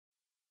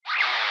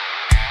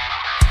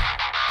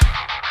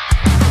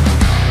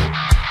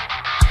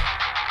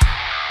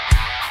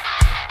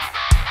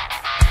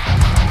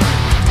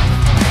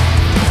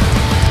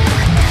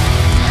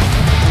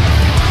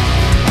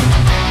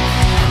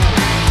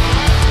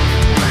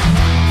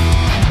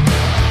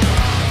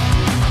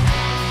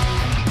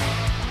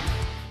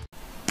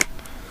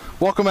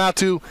Welcome out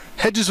to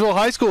Hedgesville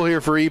High School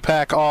here for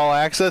EPAC All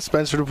Access.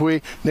 Spencer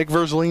DuPuis, Nick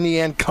Verzolini,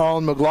 and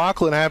Colin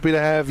McLaughlin. Happy to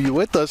have you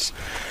with us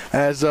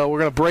as we're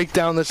going to break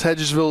down this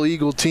Hedgesville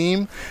Eagle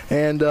team.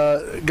 And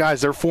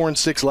guys, they're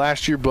 4-6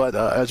 last year, but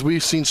as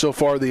we've seen so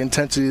far, the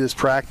intensity of this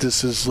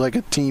practice is like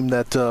a team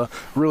that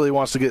really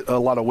wants to get a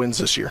lot of wins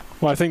this year.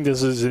 Well, I think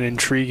this is an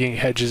intriguing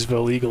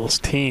Hedgesville Eagles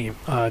team,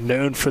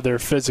 known for their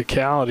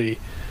physicality.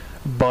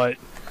 But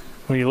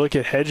when you look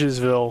at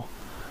Hedgesville,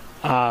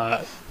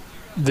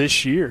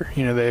 this year,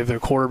 they have their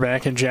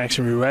quarterback in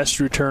Jaxson Ruest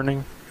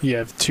returning. You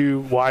have 2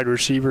 wide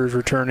receivers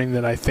returning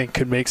that I think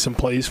could make some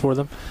plays for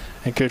them.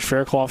 And Coach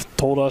Faircloth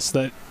told us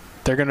that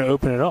they're going to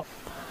open it up.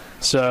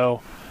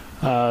 So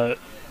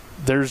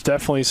there's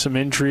definitely some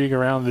intrigue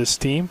around this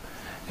team,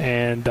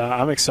 and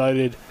I'm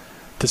excited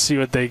to see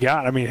what they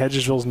got. I mean,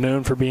 Hedgesville's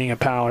known for being a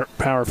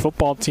power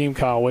football team.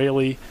 Kyle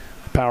Whaley,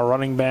 power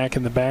running back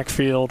in the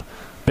backfield,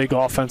 big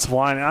offensive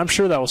line. And I'm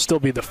sure that will still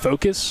be the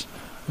focus.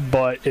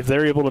 But if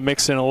they're able to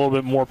mix in a little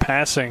bit more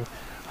passing,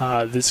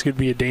 this could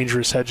be a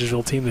dangerous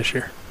Hedgesville team this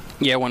year.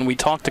 Yeah, when we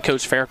talked to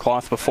Coach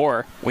Faircloth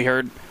before, we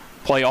heard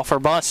playoff or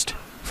bust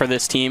for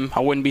this team. I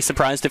wouldn't be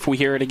surprised if we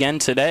hear it again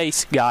today,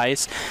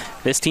 guys.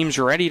 This team's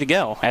ready to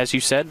go. As you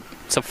said,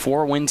 it's a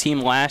 4-win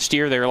team last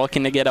year. They're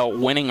looking to get a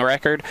winning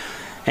record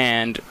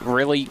and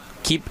really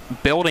keep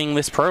building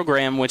this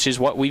program, which is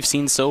what we've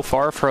seen so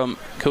far from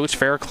Coach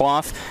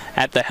Faircloth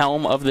at the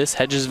helm of this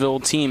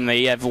Hedgesville team.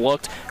 They have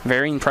looked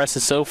very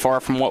impressive so far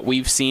from what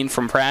we've seen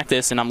from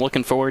practice, and I'm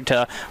looking forward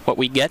to what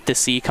we get to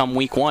see come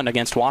week 1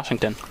 against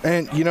Washington.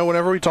 And,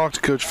 whenever we talk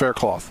to Coach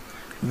Faircloth,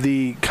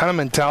 the kind of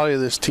mentality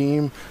of this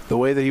team, the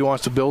way that he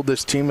wants to build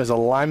this team is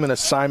alignment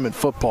assignment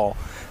football.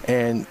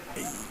 And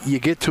you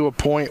get to a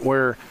point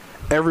where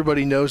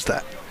everybody knows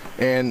that.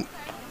 And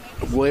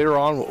later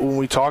on, when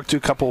we talk to a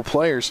couple of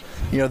players,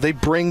 they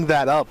bring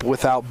that up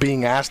without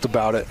being asked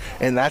about it,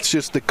 and that's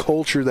just the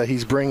culture that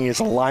he's bringing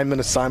is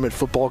alignment assignment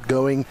football,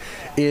 going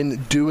in,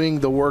 doing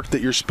the work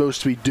that you're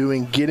supposed to be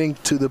doing, getting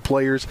to the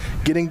players,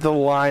 getting to the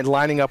line,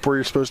 lining up where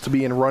you're supposed to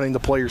be, and running the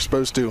play you're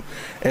supposed to,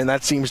 and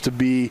that seems to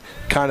be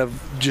kind of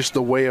just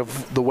the way of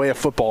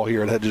football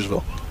here at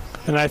Hedgesville.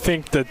 And I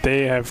think that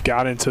they have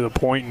gotten to the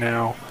point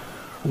now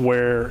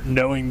where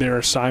knowing their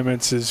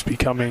assignments is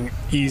becoming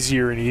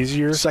easier and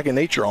easier. Second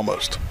nature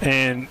almost.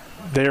 And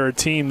they're a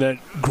team that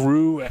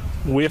grew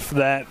with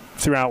that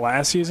throughout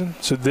last season.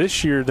 So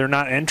this year they're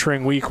not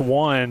entering week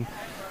 1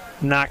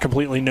 not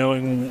completely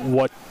knowing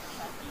what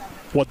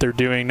they're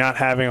doing, not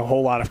having a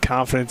whole lot of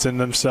confidence in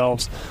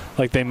themselves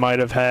like they might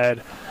have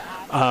had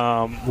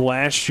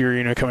last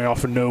year, coming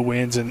off of no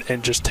wins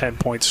and just 10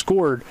 points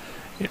scored.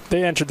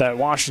 They entered that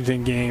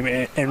Washington game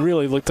and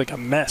really looked like a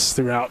mess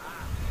throughout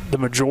the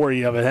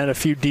majority of it. Had a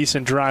few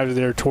decent drives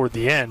there toward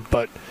the end,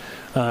 but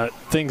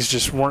things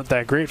just weren't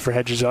that great for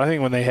Hedgesville. I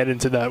think when they head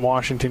into that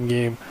Washington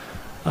game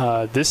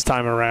this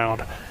time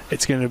around,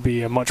 it's going to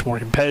be a much more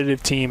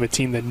competitive team, a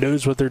team that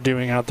knows what they're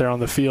doing out there on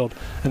the field,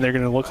 and they're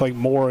going to look like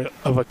more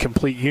of a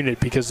complete unit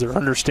because they're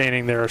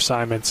understanding their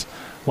assignments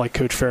like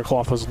Coach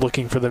Faircloth was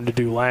looking for them to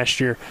do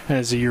last year, and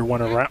as the year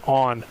went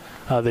on,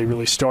 they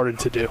really started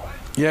to do.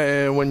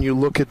 Yeah, and when you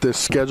look at this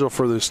schedule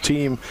for this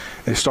team,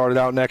 they started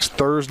out next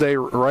Thursday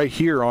right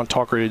here on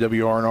Talk Radio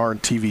WRNR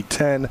and TV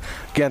 10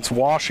 against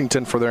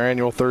Washington for their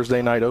annual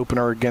Thursday night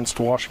opener against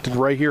Washington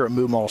right here at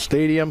Moot Mall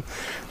Stadium.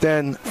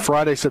 Then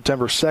Friday,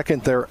 September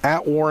 2nd, they're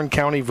at Warren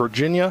County,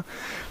 Virginia.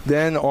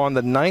 Then on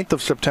the 9th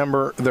of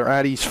September, they're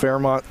at East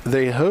Fairmont.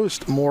 They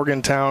host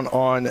Morgantown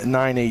on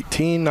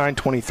 9/18.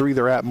 9/23,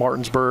 they're at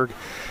Martinsburg.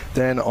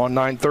 Then on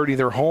 9/30,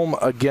 they're home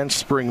against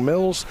Spring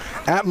Mills.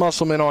 At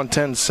Musselman on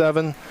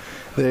 10/7.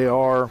 They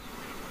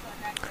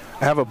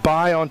have a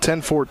bye on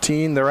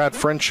 10/14. They're at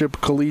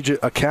Friendship Collegiate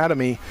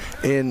Academy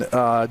in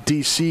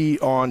D.C.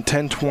 on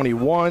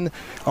 10/21.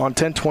 On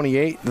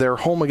 10/28, they're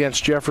home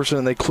against Jefferson,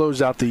 and they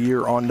close out the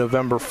year on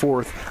November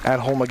 4th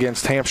at home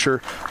against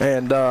Hampshire.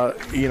 And, a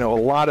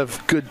lot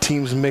of good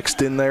teams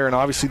mixed in there, and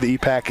obviously the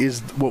EPAC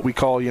is what we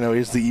call,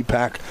 is the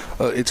EPAC.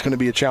 It's going to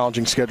be a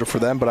challenging schedule for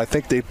them, but I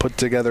think they put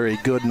together a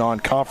good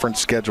non-conference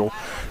schedule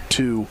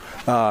to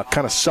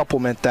kind of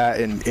supplement that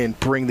and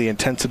bring the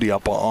intensity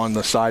up on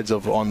the sides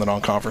on the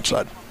non-conference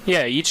side.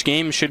 Yeah, each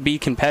game should be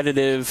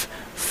competitive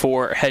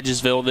for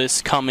Hedgesville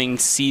this coming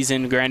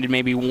season. Granted,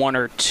 maybe 1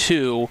 or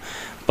 2,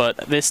 but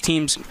this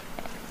team's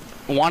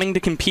wanting to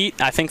compete.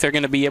 I think they're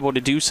going to be able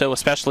to do so,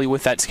 especially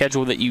with that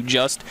schedule that you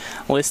just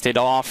listed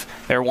off.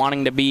 They're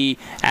wanting to be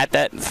at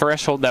that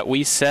threshold that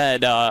we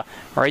said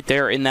right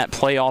there in that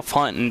playoff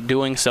hunt, and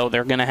doing so,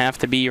 they're going to have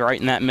to be right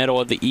in that middle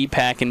of the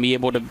EPAC and be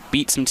able to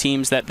beat some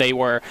teams that they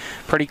were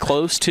pretty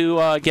close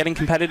to getting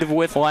competitive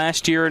with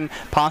last year and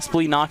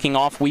possibly knocking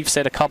off. We've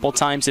said a couple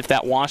times if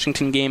that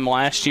Washington game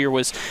last year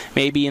was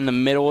maybe in the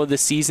middle of the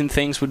season,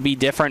 things would be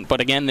different.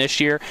 But again, this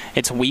year,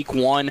 it's week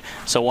 1,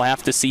 so we'll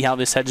have to see how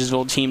this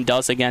Hedgesville team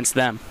does against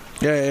them.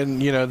 Yeah,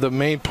 and, the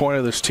main point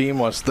of this team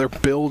was they're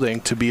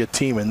building to be a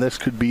team, and this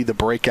could be the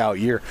breakout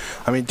year.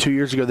 I mean, 2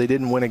 years ago they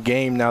didn't win a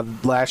game. Now,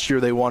 last year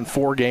they won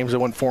 4 games. They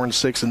went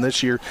 4-6, and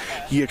this year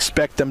you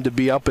expect them to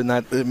be up in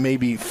that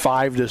maybe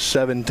 5 to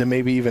 7 to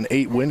maybe even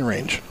 8 win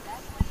range.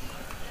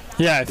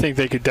 Yeah, I think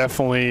they could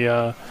definitely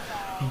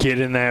get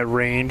in that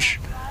range.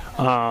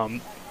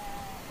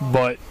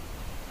 But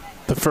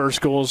the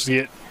first goal is to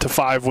get to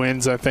 5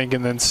 wins, I think,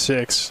 and then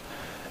 6.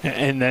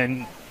 And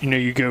then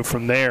you go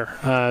from there.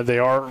 They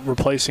are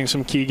replacing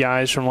some key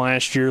guys from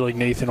last year, like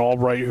Nathan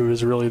Albright, who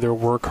is really their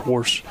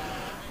workhorse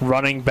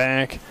running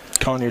back.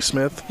 Kanye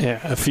Smith. Yeah,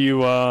 a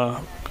few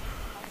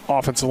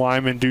offensive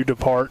linemen do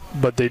depart,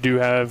 but they do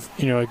have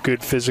a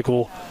good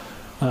physical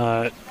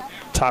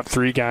top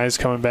 3 guys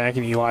coming back,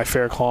 and Eli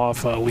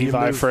Faircloth,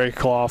 Levi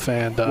Faircloth,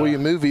 and you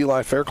move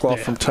Eli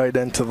Faircloth from tight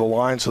end to the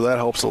line, so that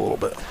helps a little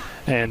bit.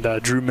 And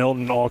Drew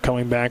Milton all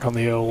coming back on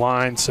the O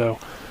line, so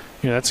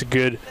that's a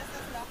good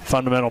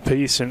fundamental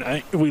piece.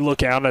 And we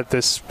look out at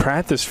this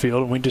practice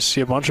field and we just see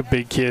a bunch of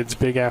big kids,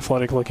 big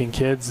athletic looking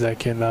kids that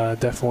can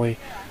definitely,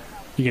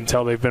 you can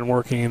tell they've been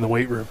working in the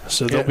weight room.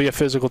 So they'll be a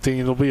physical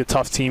team. They'll be a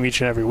tough team each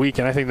and every week.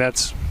 And I think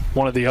that's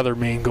one of the other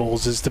main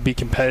goals, is to be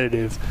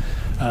competitive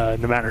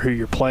no matter who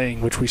you're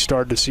playing, which we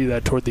started to see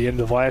that toward the end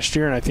of last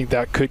year, and I think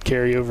that could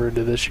carry over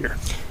into this year.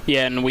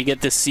 Yeah, and we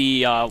get to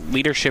see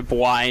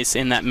leadership-wise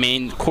in that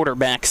main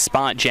quarterback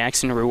spot,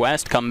 Jaxson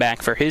Ruest come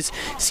back for his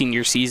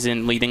senior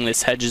season leading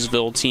this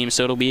Hedgesville team.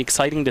 So it'll be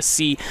exciting to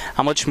see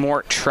how much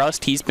more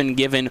trust he's been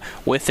given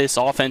with this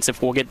offense,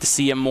 if we'll get to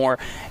see him more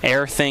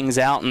air things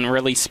out and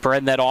really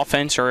spread that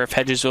offense, or if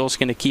Hedgesville's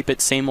going to keep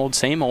it same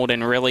old,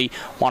 and really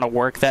want to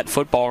work that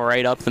football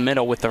right up the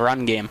middle with the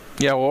run game.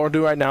 Yeah, what we'll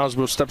do right now is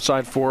we'll step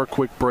aside for a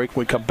quick break.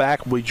 When we come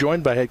back, we'll be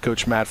joined by head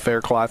coach Matt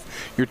Faircloth.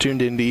 You're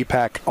tuned in to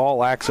EPAC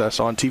All Access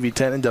on TV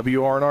 10 and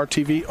WRNR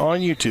TV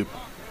on YouTube.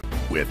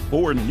 With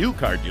 4 new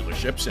car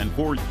dealerships and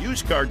 4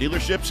 used car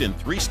dealerships in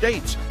 3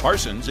 states,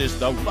 Parsons is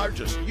the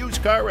largest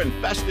used car and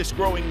fastest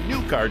growing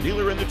new car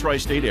dealer in the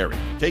tri-state area.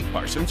 Take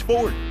Parsons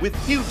Ford with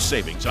huge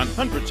savings on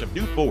hundreds of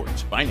new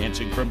Fords,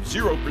 financing from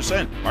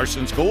 0%.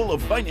 Parsons' goal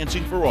of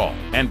financing for all.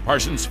 And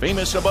Parsons'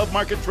 famous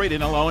above-market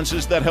trade-in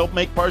allowances that help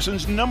make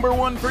Parsons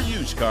 #1 for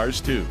used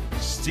cars, too.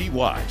 See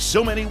why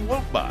so many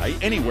won't buy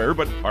anywhere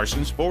but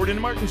Parsons Ford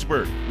in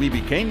Martinsburg. We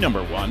became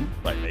 #1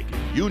 by making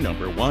you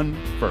 #1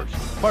 first.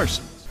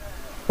 Parsons.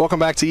 Welcome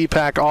back to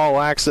EPAC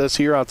All Access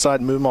here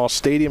outside Moon Mall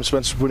Stadium.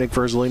 Spencer Punick,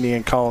 Verzolini,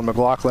 and Colin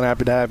McLaughlin,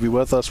 happy to have you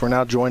with us. We're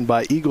now joined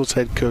by Eagles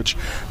head coach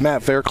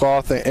Matt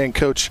Faircloth. And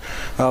Coach,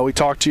 we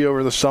talked to you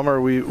over the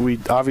summer. We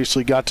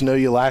obviously got to know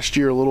you last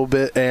year a little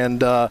bit,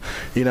 and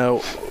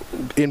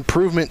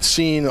improvement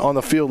seen on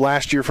the field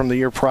last year from the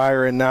year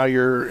prior, and now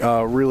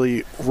you're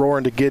really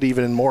roaring to get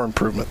even more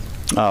improvement.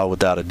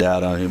 Without a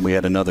doubt. I mean, we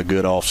had another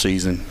good off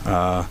season.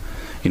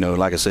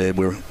 Like I said,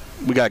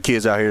 we got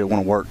kids out here that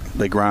want to work.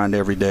 They grind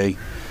every day.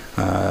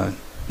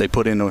 They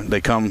put in.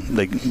 They come.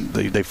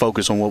 They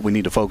focus on what we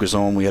need to focus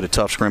on. We had a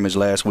tough scrimmage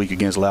last week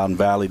against Loudoun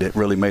Valley that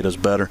really made us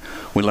better.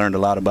 We learned a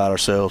lot about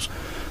ourselves.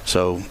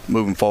 So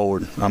moving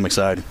forward, I'm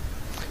excited.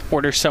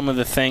 What are some of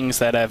the things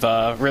that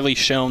have really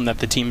shown that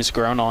the team has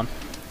grown on?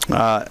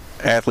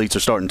 Athletes are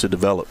starting to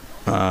develop.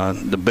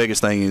 The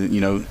biggest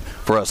thing,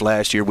 for us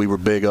last year, we were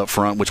big up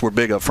front, which we're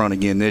big up front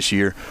again this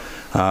year.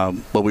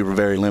 But we were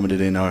very limited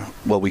in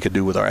what we could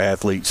do with our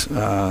athletes.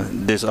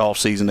 This off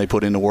season, they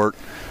put in the work.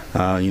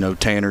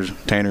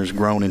 Tanner's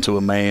grown into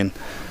a man.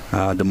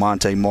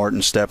 DeMonte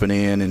Martin stepping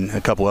in, and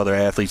a couple other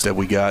athletes that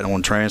we got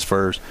on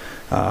transfers.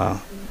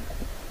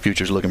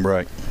 Future's looking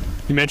bright.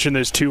 You mentioned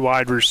those 2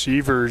 wide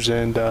receivers,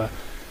 and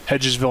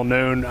Hedgesville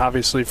known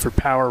obviously for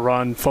power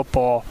run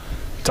football.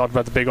 You talked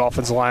about the big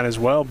offensive line as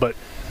well, but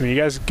I mean,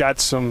 you guys got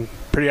some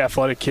pretty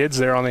athletic kids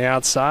there on the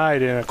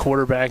outside, and a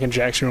quarterback in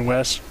Jaxson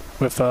Ruest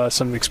with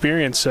some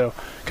experience. So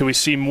can we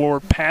see more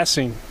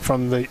passing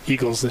from the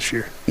Eagles this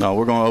year? No,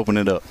 we're going to open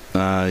it up.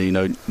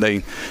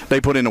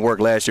 They put in the work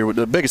last year.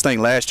 The biggest thing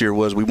last year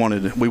was we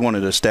wanted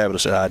to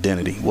establish an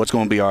identity. What's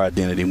going to be our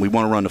identity? We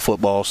want to run the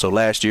football. So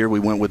last year we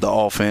went with the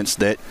offense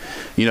that,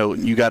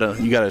 you got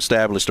to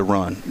establish the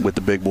run with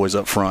the big boys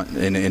up front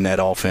in that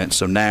offense.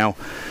 So now,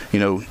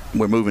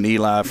 we're moving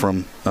Eli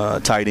from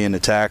tight end to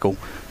tackle.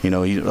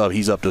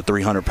 He's up to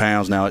 300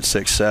 pounds now at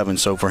 6'7".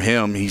 So for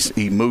him,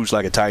 he moves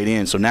like a tight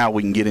end. So now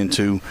we can get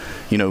into,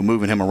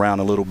 moving him around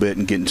a little bit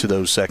and getting to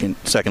those second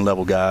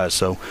level guys.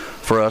 So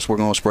for us, we're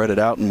going to spread it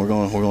out, and we're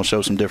going to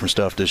show some different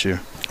stuff this year.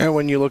 And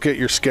when you look at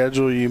your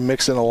schedule, you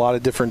mix in a lot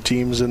of different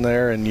teams in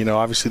there, and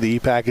obviously the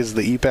EPAC is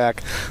the EPAC,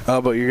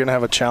 but you're going to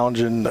have a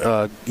challenge in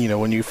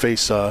when you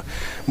face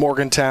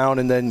Morgantown,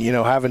 and then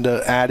having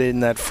to add in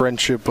that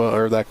Friendship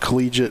or that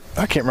Collegiate.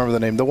 I can't remember the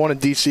name. The one in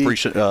DC.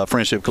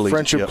 Friendship Collegiate.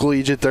 Friendship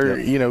Collegiate. There,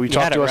 you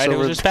talked to us right? over.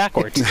 It was just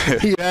backwards.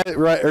 You had it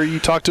right, or you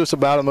talked to us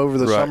about them over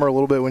the summer a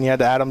little bit when you had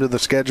to add them to the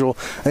schedule.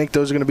 I think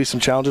those are going to be some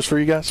challenges for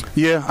you guys.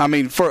 Yeah, I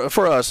mean,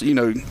 for us,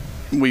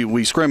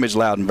 we scrimmage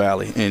Loudoun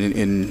Valley,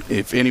 and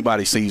if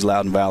anybody sees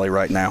Loudoun Valley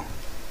right now,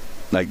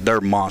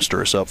 they're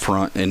monstrous up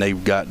front, and they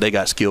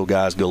got skilled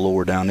guys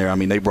galore down there. I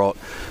mean, they brought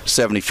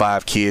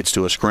 75 kids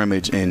to a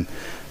scrimmage, and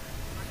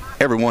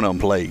every one of them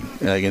played.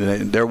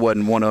 There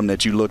wasn't one of them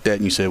that you looked at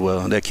and you said,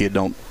 well, that kid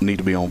don't need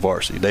to be on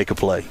varsity. They could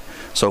play.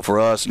 So for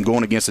us,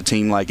 going against a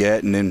team like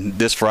that, and then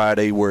this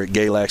Friday we're at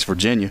Galax,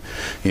 Virginia.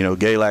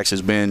 Galax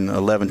has been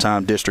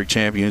 11-time district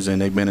champions, and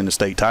they've been in the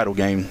state title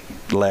game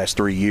the last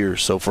 3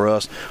 years. So for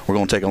us, we're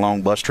going to take a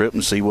long bus trip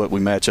and see what we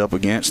match up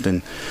against.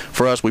 And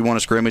for us, we want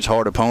to scrimmage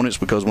hard opponents,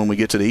 because when we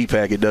get to the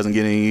EPAC, it doesn't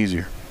get any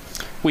easier.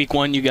 Week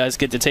 1, you guys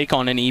get to take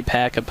on an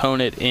EPAC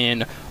opponent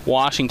in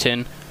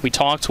Washington. We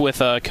talked with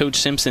Coach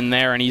Simpson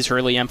there, and he's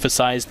really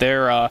emphasized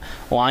their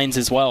lines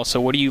as well.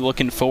 So what are you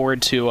looking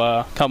forward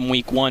to come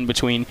Week 1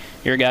 between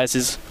your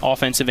guys'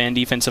 offensive and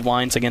defensive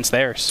lines against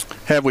theirs?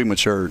 Have we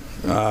matured?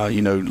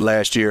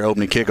 Last year,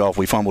 opening kickoff,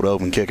 we fumbled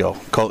open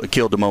kickoff,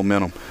 killed the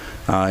momentum.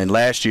 And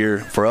last year,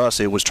 for us,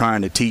 it was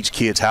trying to teach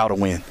kids how to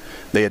win.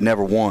 They had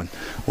never won.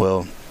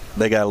 Well,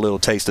 they got a little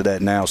taste of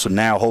that now. So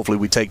now hopefully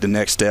we take the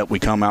next step. We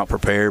come out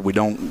prepared. We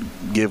don't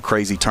give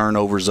crazy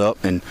turnovers up,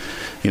 and,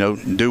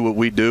 do what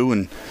we do.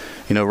 And,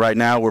 right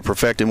now we're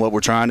perfecting what we're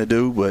trying to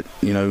do. But,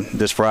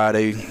 this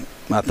Friday,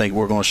 I think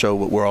we're going to show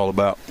what we're all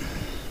about.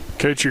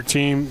 Coach, your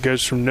team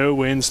goes from no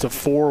wins to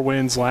 4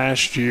 wins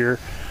last year.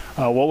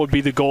 What would be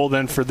the goal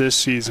then for this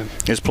season?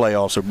 It's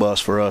playoffs or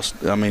bust for us.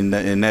 I mean,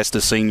 and that's the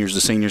seniors.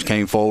 The seniors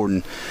came forward,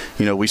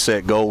 and, we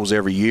set goals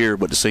every year,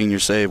 but the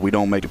seniors said if we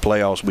don't make the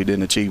playoffs, we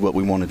didn't achieve what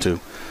we wanted to.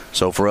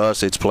 So for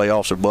us, it's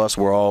playoffs or bust.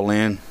 We're all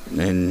in,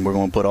 and we're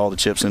going to put all the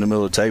chips in the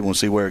middle of the table and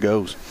see where it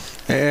goes.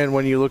 And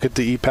when you look at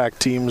the EPAC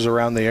teams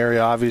around the area,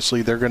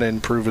 obviously they're going to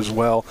improve as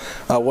well.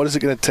 What is it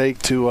going to take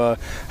to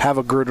have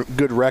a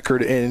good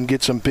record and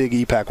get some big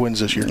EPAC wins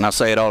this year? And I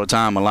say it all the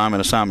time: alignment,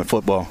 assignment,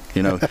 football.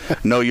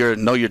 Know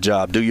your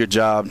job, do your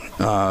job,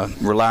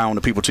 rely on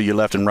the people to your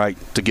left and right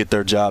to get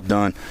their job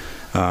done.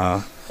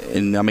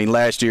 And I mean,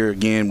 last year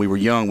again we were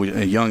young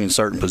in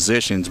certain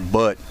positions,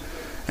 but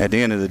at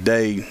the end of the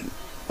day,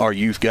 our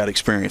youth got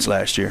experience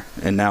last year,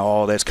 and now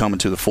all that's coming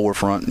to the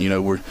forefront.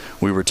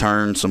 We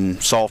returned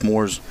some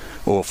sophomores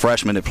or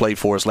freshmen that played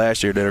for us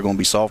last year that are going to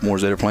be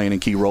sophomores that are playing in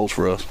key roles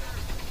for us.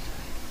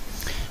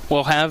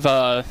 We'll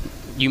have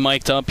you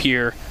mic'd up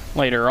here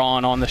later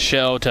on the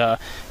show to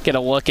get a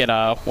look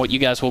at what you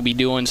guys will be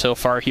doing so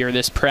far here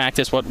this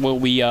practice. What will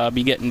we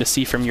be getting to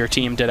see from your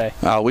team today?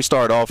 We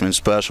start off in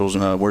specials.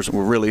 We're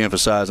really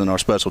emphasizing our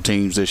special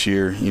teams this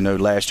year.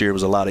 Last year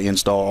was a lot of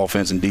install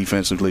offense and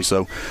defensively.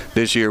 So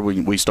this year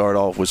we start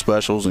off with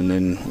specials, and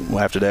then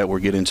after that we'll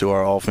get into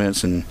our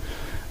offense, and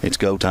it's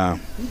go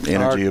time.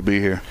 Energy will be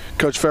here.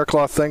 Coach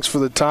Faircloth, thanks for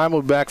the time.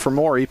 We'll be back for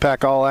more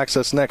EPAC All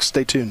Access next.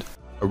 Stay tuned.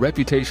 A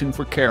reputation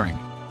for caring,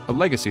 a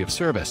legacy of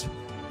service.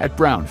 At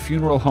Brown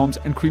Funeral Homes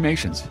and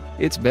Cremations,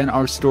 it's been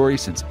our story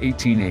since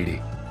 1880.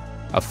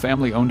 A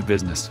family-owned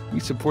business, we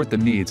support the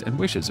needs and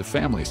wishes of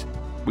families.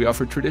 We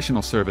offer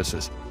traditional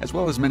services, as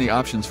well as many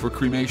options for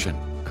cremation,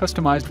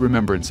 customized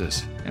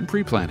remembrances, and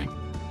pre-planning.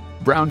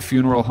 Brown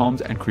Funeral Homes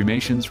and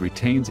Cremations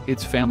retains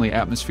its family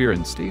atmosphere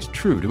and stays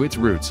true to its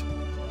roots.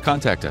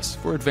 Contact us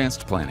for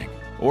advanced planning,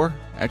 or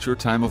at your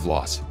time of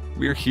loss.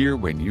 We're here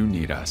when you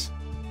need us.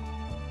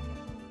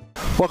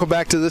 Welcome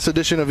back to this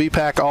edition of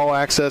EPAC All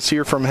Access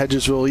here from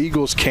Hedgesville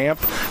Eagles camp.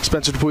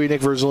 Spencer DuPuis,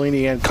 Nick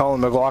Verzolini, and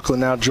Colin McLaughlin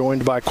now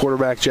joined by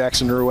quarterback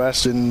Jaxson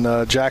Ruest. And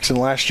Jaxson,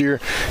 last year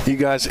you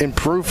guys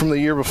improved from the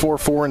year before,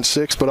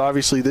 4-6, but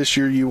obviously this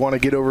year you want to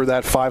get over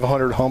that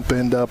 500 hump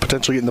and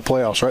potentially get in the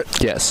playoffs, right?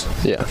 Yes,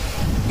 yeah.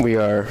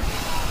 We're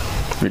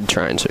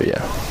trying to,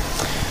 yeah.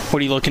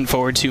 What are you looking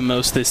forward to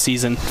most this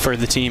season for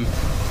the team?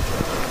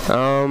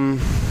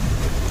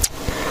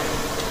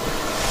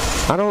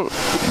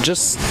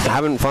 Just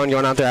having fun,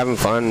 going out there having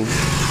fun,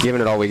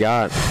 giving it all we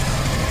got.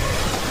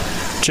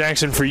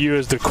 Jaxson, for you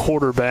as the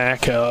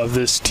quarterback of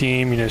this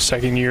team,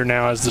 second year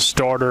now as the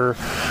starter,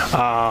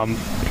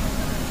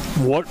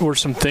 what were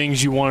some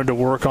things you wanted to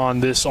work on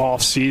this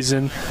off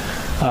season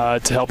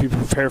to help you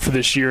prepare for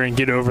this year and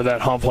get over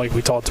that hump like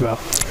we talked about?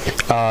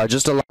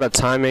 Just a lot of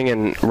timing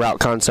and route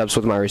concepts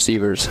with my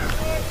receivers.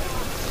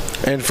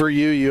 And for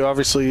you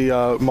obviously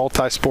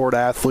multi-sport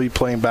athlete,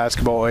 playing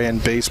basketball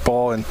and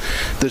baseball, and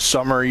this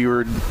summer you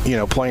were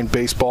playing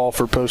baseball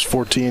for Post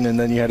 14, and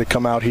then you had to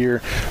come out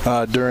here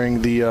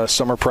during the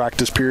summer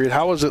practice period.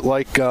 How was it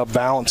like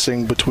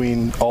balancing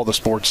between all the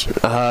sports?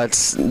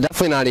 It's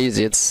definitely not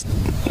easy. It's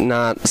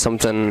not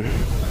something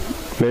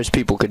most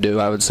people could do,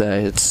 I would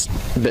say. It's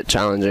a bit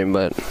challenging,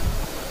 but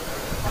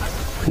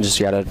you just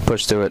got to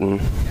push through it and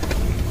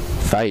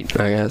fight,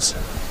 I guess.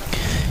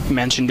 You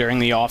mentioned during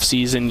the off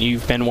season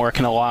you've been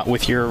working a lot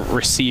with your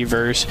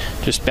receivers,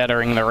 just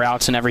bettering the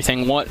routes and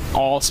everything. What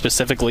all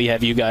specifically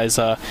have you guys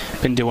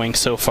been doing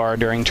so far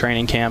during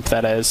training camp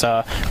that has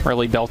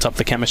really built up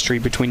the chemistry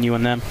between you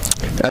and them?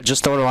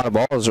 Just throwing a lot of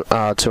balls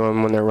to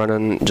them when they're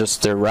running,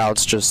 just their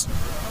routes, just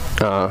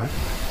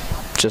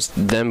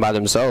them by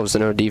themselves,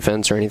 no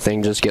defense or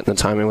anything, just getting the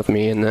timing with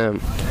me and them.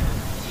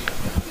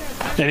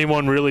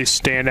 Anyone really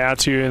stand out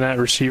to you in that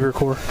receiver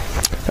core?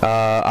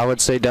 I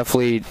would say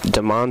definitely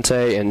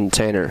DeMonte and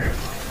Tanner.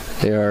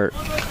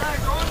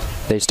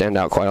 They stand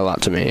out quite a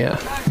lot to me, yeah.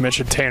 You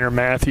mentioned Tanner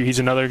Matthew. He's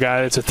another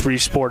guy that's a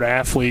three-sport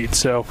athlete.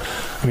 So,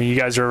 I mean, you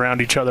guys are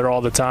around each other all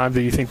the time.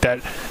 Do you think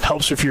that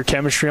helps with your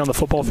chemistry on the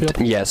football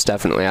field? Yes,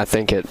 definitely. I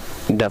think it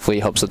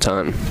definitely helps a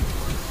ton.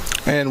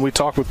 And we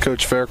talked with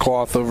Coach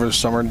Faircloth over the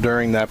summer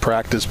during that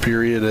practice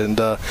period, and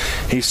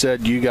he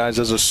said you guys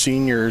as a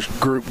senior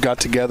group got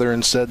together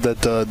and said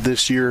that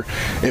this year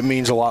it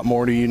means a lot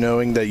more to you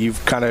knowing that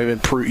you've kind of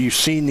improved, you've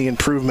seen the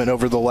improvement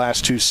over the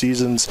last 2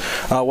 seasons.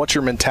 What's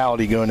your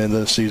mentality going into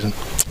this season?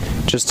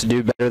 Just to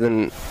do better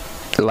than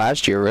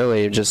last year,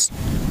 really. Just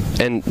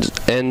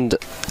and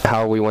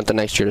how we want the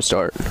next year to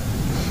start.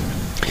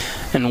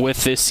 And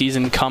with this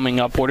season coming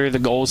up, what are the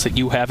goals that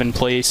you have in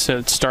place?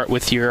 So start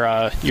with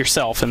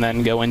yourself and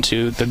then go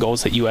into the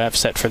goals that you have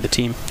set for the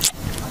team.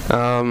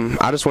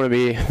 I just want to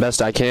be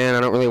best I can. I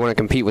don't really want to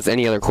compete with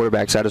any other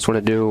quarterbacks. I just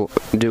want to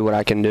do what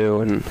I can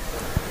do and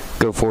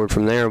go forward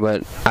from there.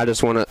 But I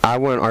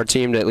want our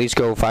team to at least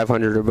go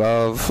 500 or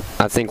above.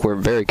 I think we're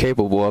very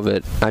capable of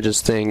it. I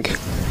just think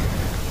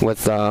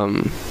with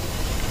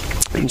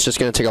it's just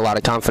going to take a lot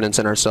of confidence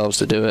in ourselves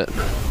to do it.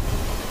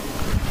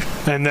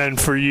 And then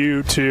for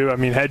you, too, I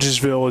mean,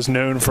 Hedgesville is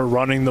known for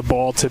running the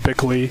ball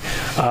typically,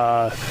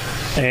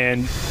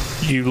 and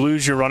you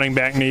lose your running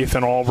back,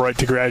 Nathan Albright,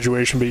 to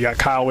graduation, but you got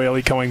Kyle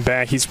Whaley coming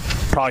back. He's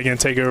probably going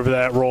to take over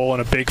that role in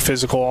a big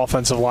physical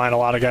offensive line. A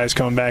lot of guys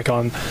coming back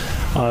on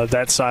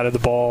that side of the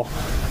ball.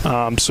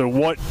 So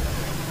what,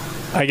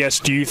 I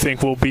guess, do you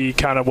think will be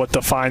kind of what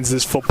defines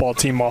this football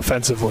team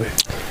offensively?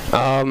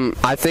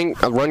 I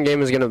think a run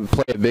game is going to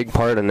play a big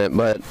part in it,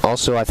 but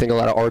also I think a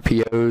lot of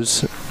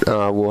RPOs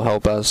will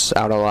help us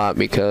out a lot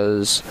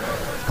because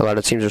a lot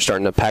of teams are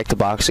starting to pack the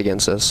box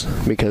against us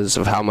because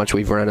of how much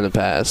we've run in the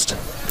past.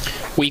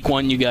 Week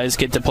 1, you guys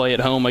get to play at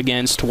home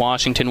against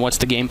Washington. What's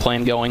the game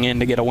plan going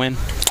in to get a win?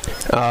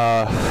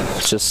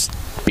 Just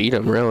beat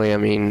them, really. I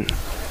mean,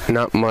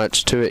 not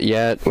much to it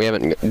yet. We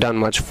haven't done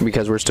much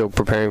because we're still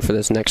preparing for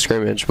this next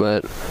scrimmage,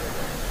 but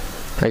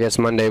I guess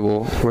Monday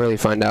we'll really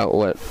find out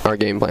what our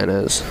game plan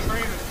is.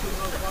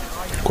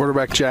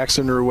 Quarterback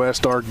Jaxson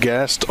Ruest, our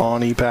guest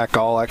on EPAC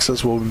All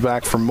Access. We'll be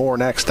back for more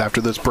next after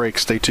this break.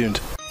 Stay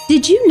tuned.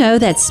 Did you know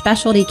that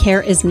specialty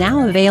care is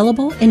now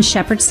available in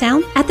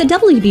Shepherdstown? At the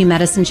WVU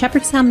Medicine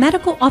Shepherdstown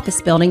Medical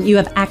Office Building, you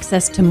have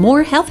access to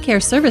more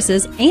healthcare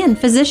services and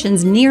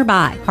physicians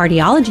nearby.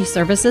 Cardiology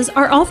services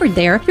are offered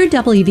there through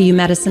WVU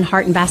Medicine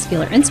Heart and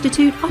Vascular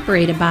Institute,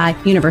 operated by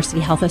University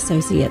Health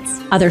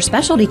Associates. Other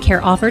specialty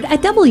care offered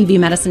at WVU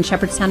Medicine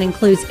Shepherdstown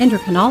includes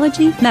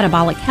endocrinology,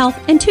 metabolic health,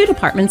 and 2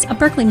 departments of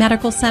Berkeley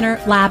Medical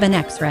Center, Lab, and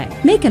X-ray.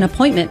 Make an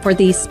appointment for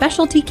these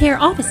specialty care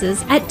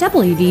offices at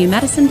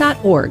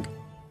wvumedicine.org.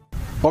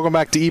 Welcome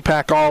back to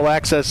EPAC All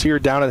Access here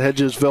down at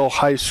Hedgesville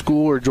High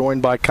School. We're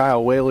joined by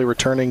Kyle Whaley,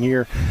 returning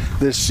here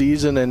this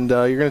season, and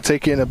you're going to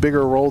take in a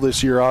bigger role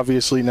this year,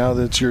 obviously, now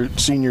that it's your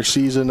senior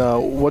season.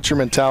 What's your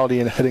mentality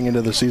in heading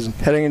into the season?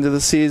 Heading into the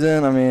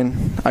season, I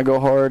mean, I go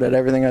hard at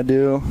everything I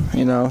do,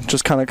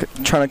 just kind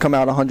of trying to come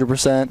out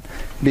 100%,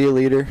 be a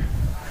leader,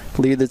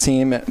 lead the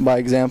team by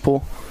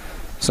example.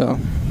 So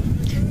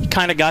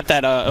kind of got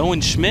that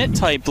Owen Schmidt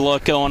type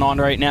look going on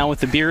right now with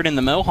the beard and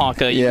the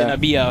mohawk. You going to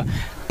be a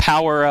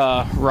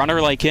power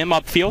runner like him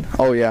upfield?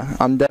 Oh yeah,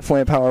 I'm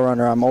definitely a power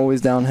runner. I'm always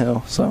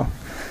downhill, so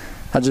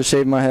I just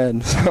shaved my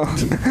head, so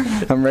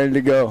I'm ready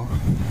to go.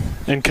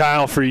 And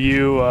Kyle, for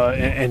you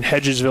and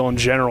Hedgesville in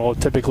general,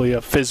 typically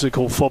a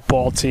physical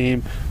football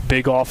team,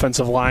 big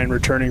offensive line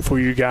returning for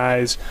you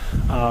guys.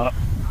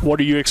 What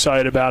are you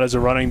excited about as a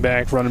running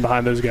back running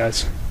behind those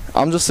guys?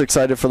 I'm just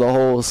excited for the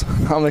holes.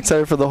 I'm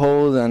excited for the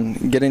holes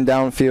and getting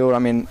downfield. I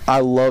mean, I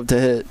love to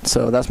hit,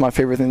 so that's my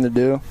favorite thing to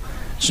do.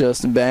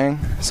 Just bang.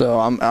 So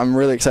I'm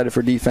really excited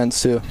for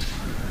defense too.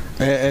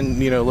 And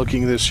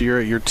looking this year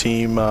at your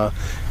team,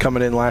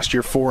 coming in last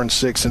year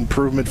 4-6,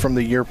 improvement from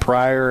the year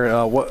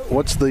prior.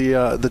 What's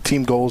the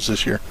team goals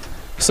this year?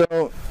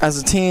 So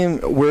as a team,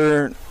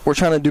 we're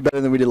trying to do better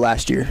than we did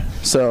last year.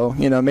 So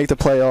make the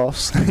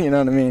playoffs. You know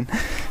what I mean?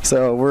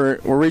 So we're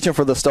reaching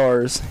for the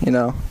stars.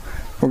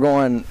 We're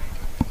going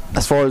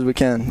as far as we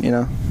can.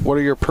 What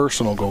are your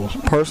personal goals?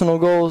 Personal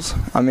goals?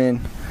 I mean,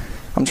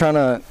 I'm trying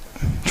to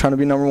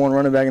be number 1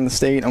 running back in the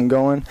state. I'm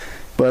going,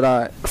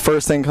 but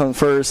first thing comes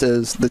first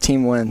is the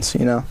team wins.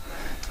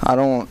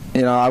 My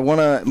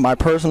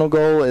personal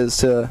goal is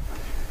to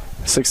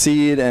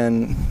succeed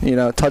and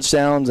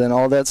touchdowns and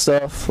all that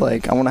stuff.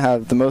 Like, I want to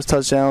have the most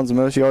touchdowns, the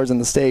most yards in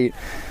the state,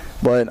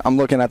 but I'm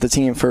looking at the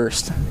team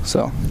first.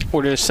 So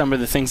what are some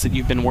of the things that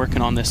you've been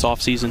working on this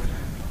off season?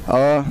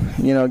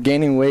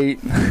 Gaining weight,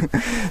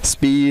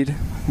 speed,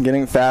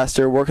 getting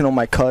faster, working on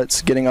my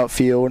cuts, getting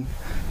upfield.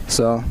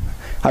 So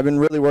I've been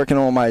really working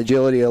on my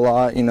agility a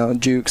lot,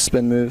 jukes,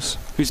 spin moves.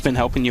 Who's been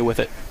helping you with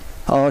it?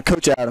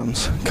 Coach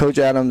Adams. Coach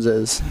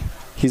Adams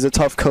he's a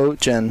tough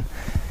coach, and,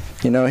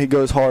 he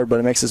goes hard, but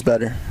it makes us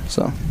better.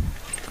 So.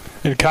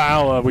 And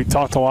Kyle, we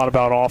talked a lot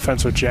about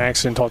offense with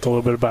Jaxson, talked a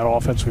little bit about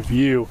offense with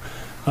you.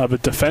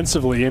 But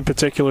defensively, in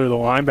particular, the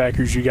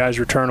linebackers, you guys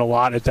return a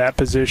lot at that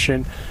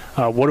position.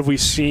 What have we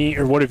seen,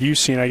 or what have you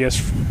seen, I guess,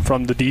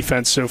 from the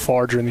defense so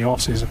far during the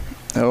offseason?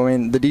 I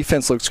mean, the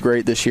defense looks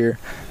great this year.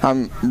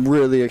 I'm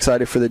really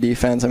excited for the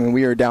defense. I mean,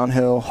 we are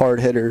downhill, hard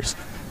hitters.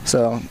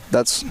 So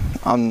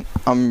I'm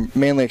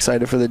mainly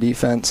excited for the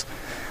defense.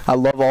 I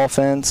love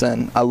offense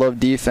and I love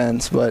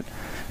defense, but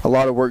a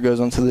lot of work goes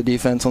into the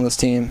defense on this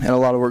team, and a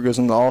lot of work goes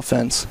into the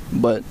offense.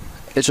 But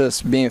it's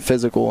just being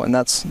physical, and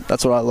that's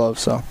what I love.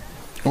 So.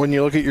 When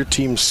you look at your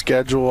team's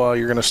schedule,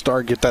 you're going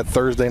to get that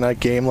Thursday night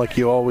game like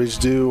you always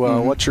do.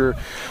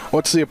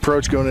 What's the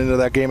approach going into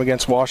that game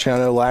against Washington?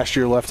 I know last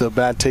year left a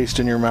bad taste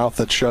in your mouth,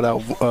 that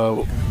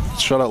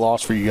shutout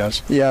loss for you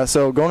guys. Yeah,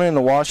 so going into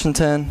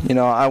Washington,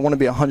 I want to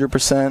be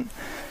 100%.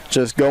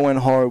 Just go in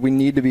hard. We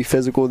need to be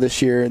physical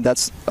this year.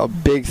 That's a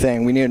big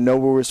thing. We need to know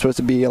where we're supposed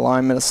to be,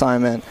 alignment,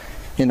 assignment,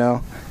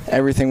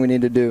 everything we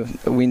need to do.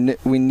 We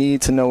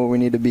need to know where we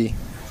need to be.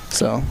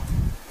 So.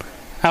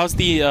 How's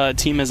the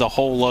team as a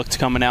whole looked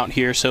coming out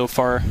here so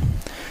far?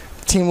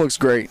 The team looks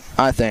great,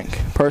 I think.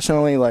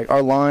 Personally,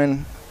 our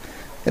line,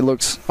 it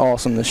looks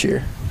awesome this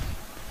year.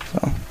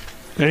 So.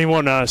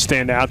 Anyone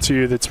stand out to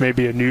you that's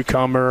maybe a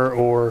newcomer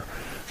or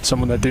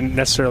someone that didn't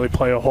necessarily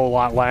play a whole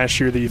lot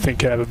last year that you think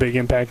could have a big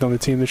impact on the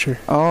team this year?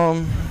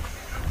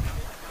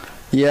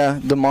 Yeah,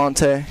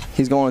 DeMonte.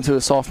 He's going into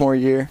his sophomore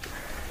year.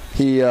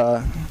 He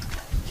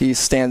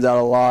stands out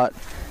a lot.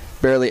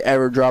 Barely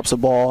ever drops a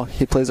ball.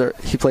 He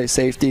plays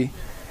safety,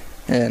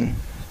 and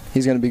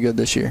he's going to be good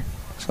this year.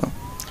 So,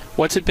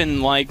 what's it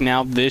been like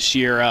now this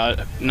year,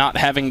 not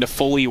having to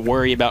fully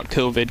worry about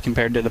COVID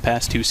compared to the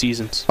past 2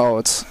 seasons? Oh,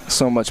 it's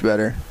so much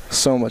better.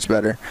 So much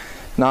better.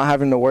 Not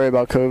having to worry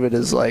about COVID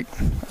is like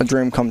a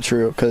dream come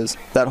true, because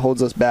that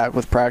holds us back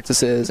with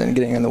practices and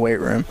getting in the weight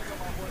room.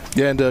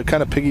 Yeah, and to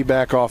kind of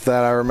piggyback off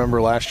that, I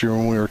remember last year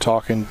when we were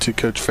talking to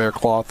Coach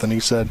Faircloth, and he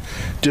said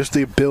just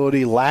the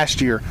ability last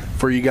year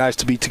for you guys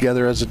to be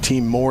together as a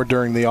team more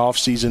during the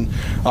offseason.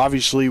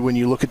 Obviously, when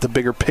you look at the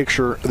bigger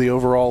picture, the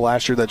overall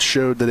last year, that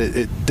showed that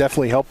it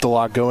definitely helped a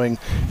lot going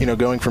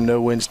from no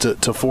wins to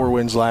 4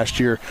 wins last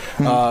year.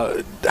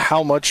 Mm-hmm.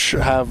 How much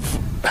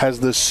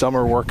has this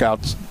summer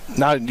workouts,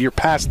 not you're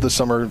past the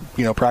summer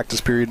practice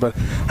period, but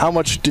how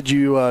much did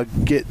you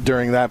get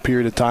during that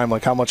period of time?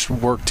 Like, how much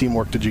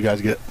teamwork did you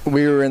guys get?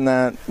 We were in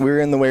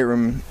the weight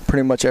room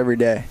pretty much every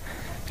day,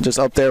 just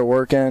up there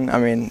working. I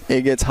mean,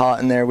 it gets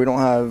hot in there. We don't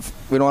have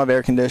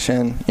air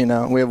conditioning.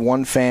 We have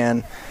one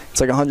fan.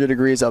 It's like 100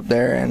 degrees up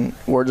there, and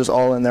we're just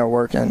all in there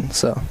working.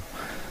 So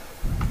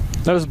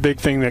that was a big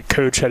thing that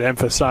Coach had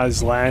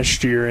emphasized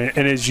last year.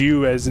 And as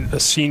a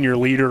senior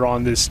leader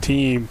on this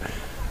team,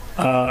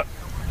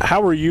 how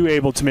were you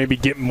able to maybe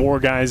get more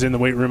guys in the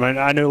weight room?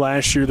 I know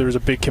last year there was a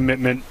big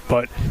commitment,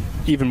 but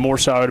even more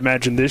so, I would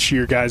imagine this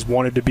year guys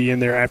wanted to be in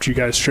there after you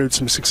guys showed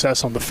some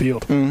success on the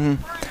field.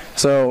 Mm-hmm.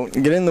 So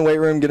getting in the weight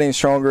room, getting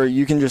stronger,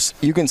 you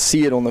can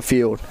see it on the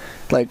field.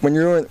 Like when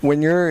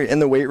you're in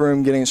the weight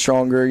room getting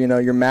stronger,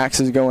 your max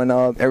is going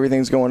up,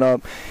 everything's going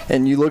up,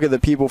 and you look at the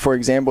people, for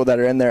example, that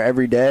are in there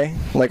every day,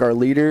 like our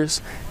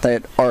leaders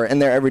that are in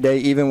there every day,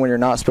 even when you're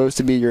not supposed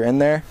to be, you're in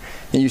there,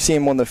 and you see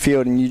them on the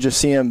field, and you just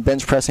see them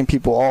bench pressing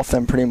people off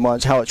them pretty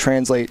much, how it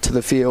translates to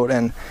the field,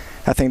 and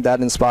I think that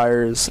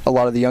inspires a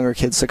lot of the younger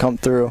kids to come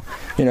through,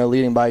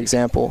 leading by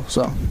example.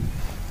 So.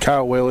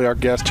 Kyle Whaley, our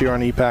guest here on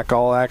EPAC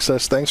All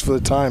Access. Thanks for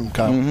the time,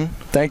 Kyle. Mm-hmm.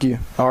 Thank you.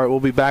 All right,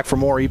 we'll be back for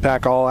more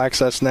EPAC All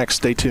Access next.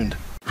 Stay tuned.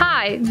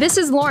 Hi, this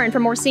is Lauren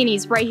from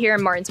Orsini's right here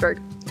in Martinsburg.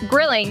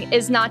 Grilling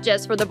is not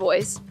just for the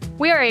boys.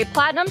 We are a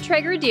Platinum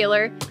Traeger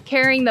dealer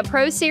carrying the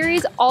Pro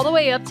Series all the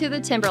way up to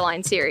the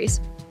Timberline Series.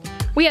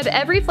 We have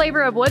every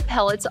flavor of wood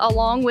pellets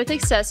along with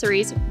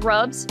accessories,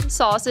 rubs,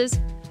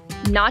 sauces.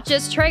 Not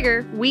just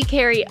Traeger, we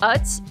carry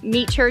Utz,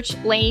 Meat Church,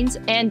 Lanes,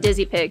 and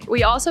Dizzy Pig.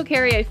 We also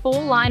carry a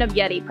full line of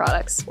Yeti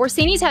products.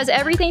 Orsini's has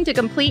everything to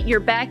complete your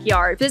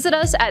backyard. Visit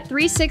us at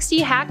 360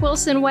 Hack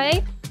Wilson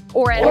Way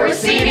or at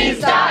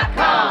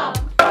Orsinis.com.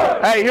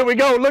 Hey, here we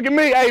go. Look at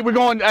me. Hey, we're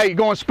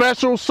going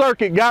special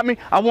circuit. Got me?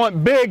 I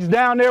want bigs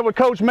down there with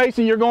Coach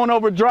Mason. You're going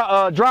over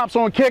drops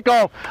on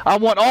kickoff. I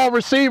want all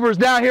receivers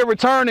down here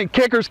returning,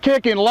 kickers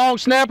kicking, long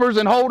snappers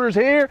and holders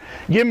here.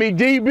 Give me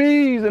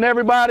DBs and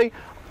everybody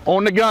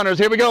on the gunners.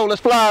 Here we go.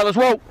 Let's fly. Let's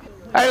roll.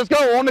 Hey, let's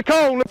go. On the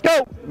cone. Let's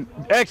go.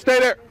 X, stay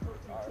there.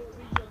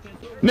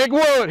 Nick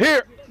Wood,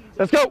 here.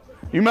 Let's go.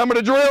 You remember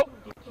the drill?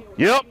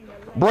 Yep.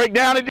 Break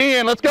down at the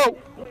end. Let's go.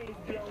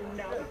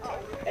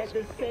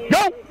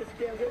 Go.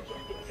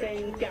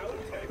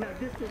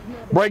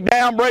 Break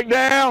down, break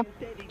down.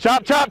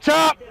 Chop, chop,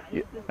 chop.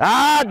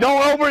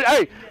 Don't over it.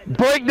 Hey,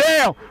 break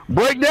down,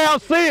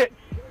 see it.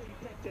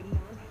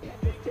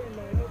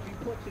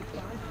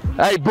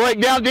 Hey, break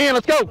down at the end.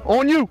 Let's go.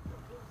 On you.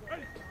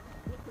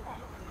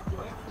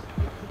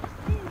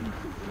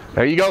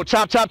 There you go.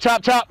 Chop, chop,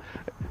 chop, chop.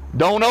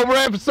 Don't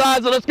overemphasize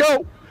it. Let's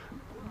go.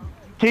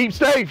 Keep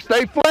safe.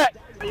 Stay flat.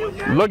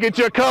 Look at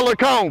your color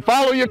cone.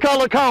 Follow your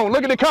color cone.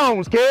 Look at the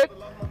cones, kid.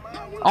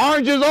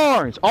 Orange is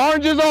orange.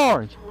 Orange is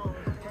orange.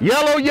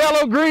 Yellow,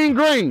 yellow, green,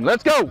 green.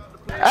 Let's go.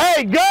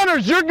 Hey,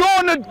 gunners, you're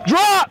going to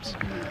drops.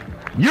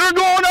 You're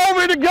going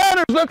over to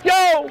gunners. Let's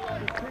go.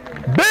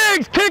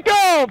 Biggs, kick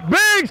off.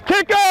 Biggs,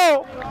 kick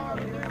off.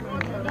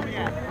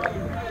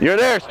 You're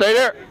there. Stay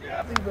there.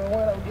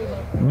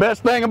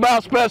 Best thing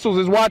about specials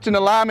is watching the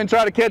lineman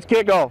try to catch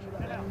kickoff.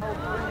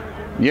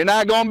 You're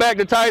not going back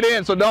to tight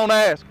end, so don't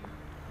ask.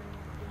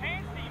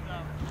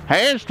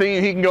 Hands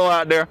team, he can go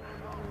out there.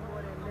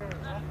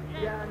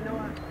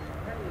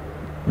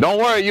 Don't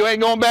worry, you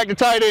ain't going back to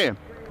tight end.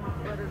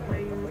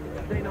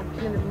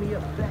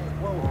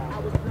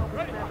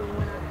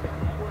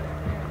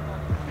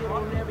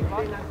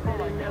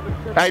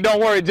 Hey, don't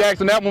worry,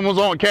 Jackson, that one was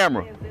on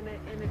camera.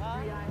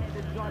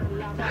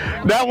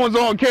 That one's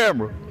on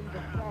camera.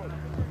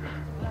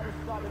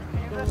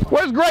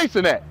 Where's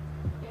Grayson at?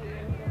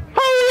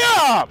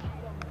 Hurry up!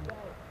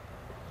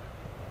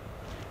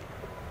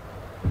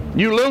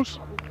 You loose?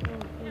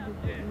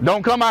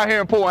 Don't come out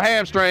here and pull a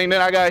hamstring,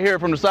 then I gotta hear it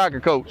from the soccer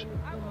coach.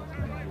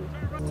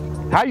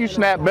 How you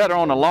snap better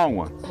on the long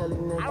one? I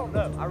don't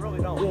know. I really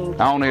don't.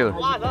 I don't either.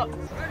 Line up.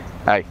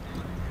 Hey,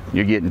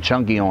 you're getting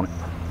chunky on it.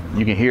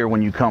 You can hear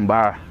when you come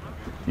by,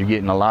 you're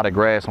getting a lot of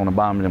grass on the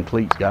bottom of them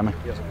cleats, got me?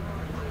 Yes, sir.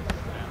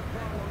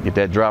 Get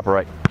that drop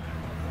right.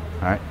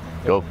 All right,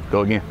 go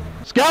again.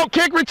 Scout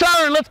kick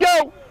return, let's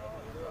go.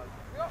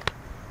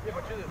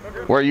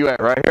 Where are you at,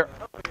 right here?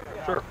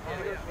 Sure.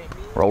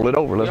 Roll it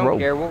over, let's roll.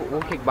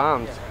 We'll kick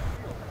bombs.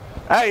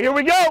 Hey, here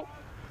we go.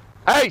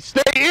 Hey,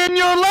 stay in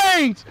your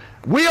lanes.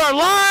 We are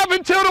live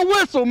until the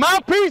whistle.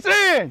 Mouthpiece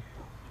in.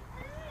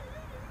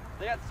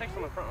 They got 6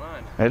 on the front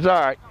line. It's all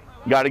right.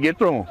 Got to get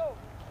through them.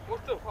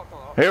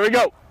 Here we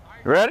go.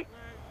 You ready?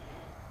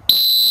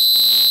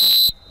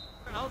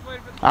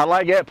 I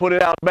like that. Put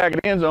it out the back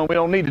of the end zone. We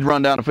don't need to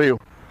run down the field.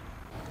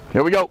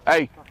 Here we go.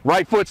 Hey,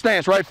 right foot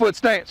stance, right foot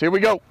stance. Here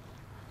we go.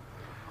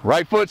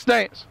 Right foot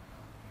stance.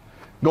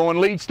 Going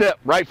lead step.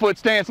 Right foot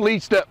stance,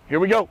 lead step. Here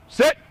we go.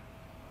 Set.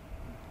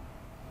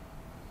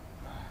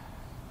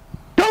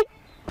 Go.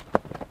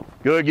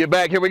 Good. Get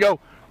back. Here we go.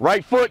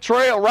 Right foot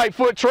trail. Right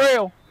foot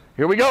trail.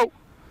 Here we go.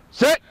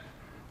 Set.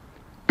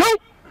 Go.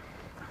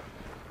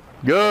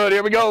 Good.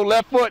 Here we go.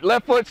 Left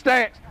foot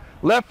stance.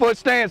 Left foot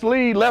stance,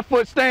 lead. Left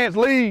foot stance,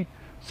 lead.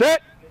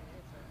 Set.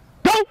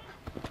 Go.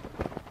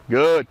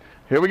 Good.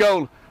 Here we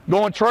go.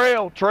 Going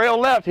trail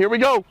left. Here we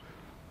go.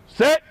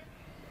 Set.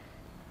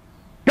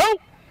 Go.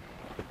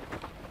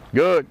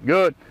 Good.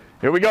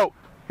 Here we go.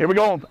 Here we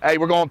go. Hey,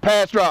 we're going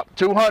pass drop,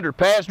 200.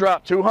 Pass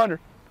drop, 200.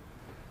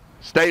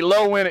 Stay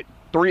low in it.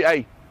 3.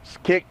 Hey,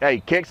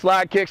 kick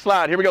slide.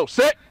 Here we go.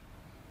 Set.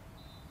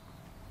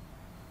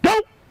 Go.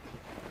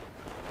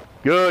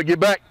 Good. Get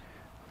back.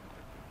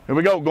 Here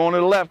we go. Going to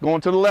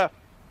the left.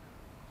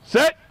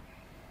 Set.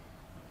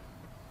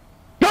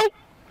 Go.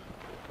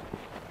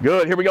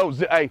 Good. Here we go.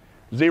 Hey,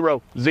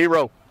 0.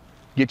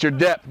 Get your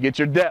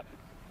depth.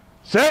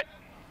 Set.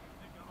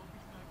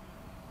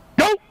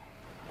 Go.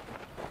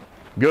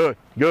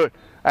 Good.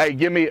 Hey,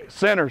 give me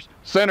centers.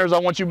 I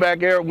want you back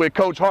there with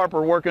Coach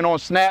Harper working on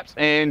snaps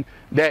and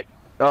that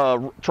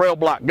trail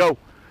block. Go.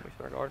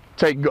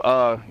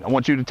 I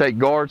want you to take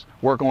guards,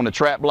 work on the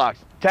trap blocks.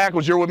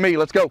 Tackles, you're with me.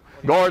 Let's go.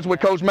 Guards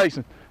with Coach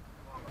Mason.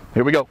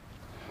 Here we go.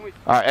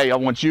 All right, hey, I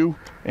want you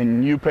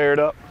and you paired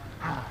up.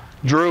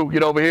 Drew,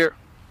 get over here.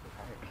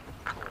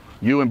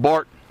 You and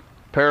Bart,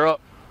 pair up.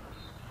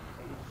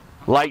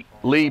 Light,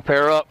 Lee,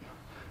 pair up.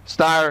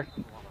 Steyer,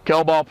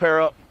 Kelball,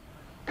 pair up.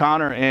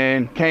 Connor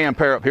and Cam,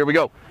 pair up. Here we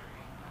go.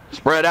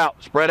 Spread out.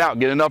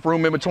 Get enough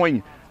room in between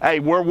you. Hey,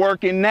 we're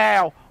working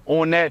now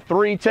on that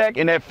 3 tech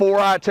and that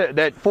 4 tech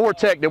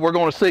that we're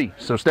going to see.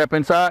 So step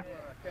inside.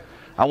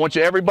 I want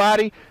you,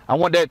 everybody, I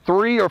want that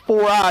 3 or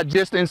 4 eye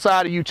just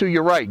inside of you to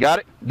your right. Got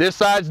it? This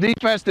side's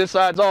defense, this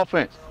side's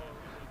offense.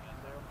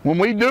 When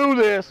we do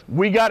this,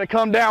 we got to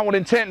come down with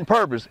intent and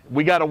purpose.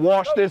 We got to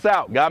wash this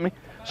out. Got me?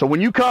 So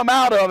when you come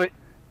out of it,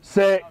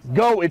 set,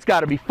 go. It's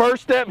got to be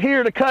first step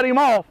here to cut him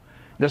off.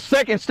 The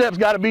second step's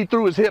got to be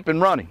through his hip and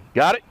running.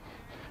 Got it?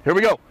 Here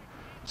we go.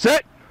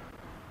 Set.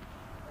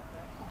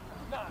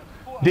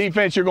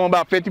 Defense, you're going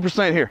about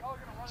 50% here.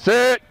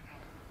 Set.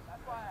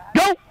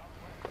 Go.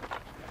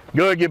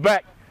 Good, get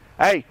back.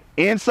 Hey,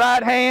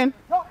 inside hand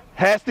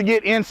has to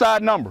get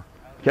inside number,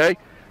 okay?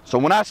 So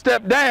when I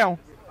step down,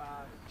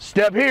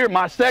 step here,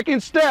 my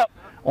second step,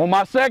 on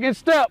my second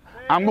step,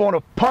 I'm going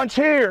to punch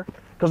here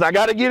because I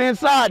got to get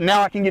inside.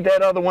 Now I can get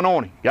that other one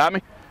on him. Got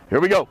me? Here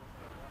we go.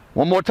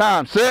 One more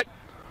time. Sit.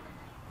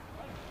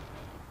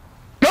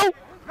 Go.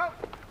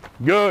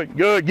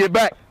 Good, get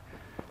back.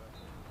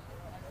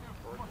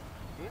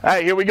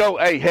 Hey, here we go.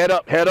 Hey, head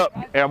up.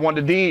 I want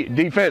the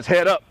defense,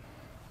 head up.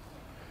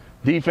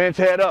 Defense,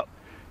 head up.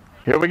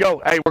 Here we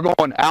go. Hey, we're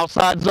going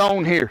outside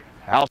zone here.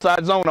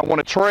 Outside zone. I want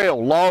to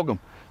trail, log them.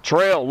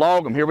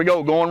 Here we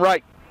go. Going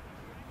right.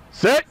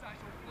 Set.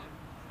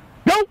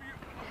 Go.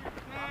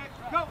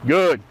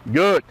 Good.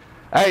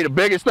 Hey, the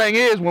biggest thing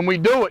is when we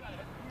do it,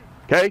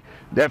 okay,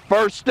 that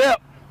first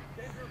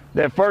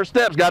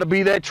step's got to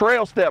be that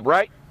trail step,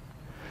 right?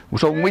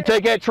 So when we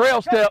take that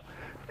trail step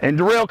and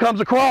Darrell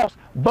comes across,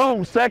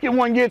 boom, second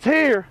one gets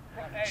here,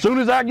 As soon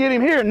as I get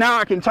him here, now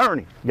I can turn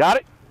him. Got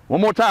it?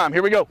 One more time.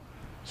 Here we go.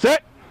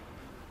 Set.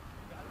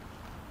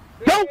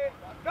 Go.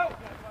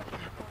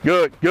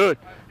 Good, good.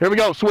 Here we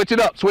go. Switch it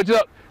up. Switch it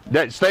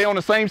up. Stay on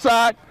the same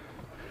side.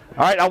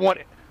 All right, I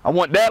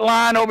want that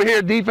line over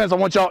here, defense. I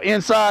want y'all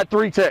inside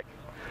 3 tech.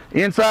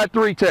 Inside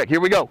 3 tech. Here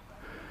we go.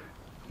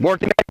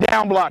 Working that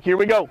down block. Here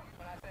we go.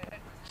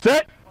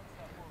 Set.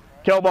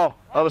 Kill ball.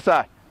 Other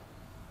side.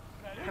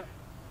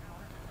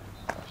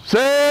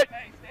 Set.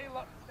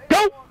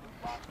 Go.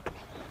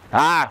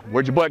 Ah,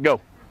 where'd your butt go?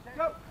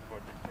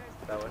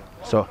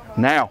 So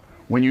now,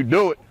 when you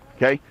do it,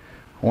 okay,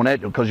 on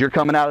that, because you're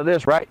coming out of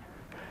this, right?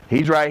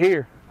 He's right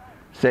here.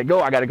 Set,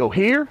 go. I got to go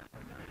here.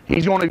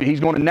 He's going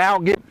to now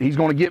get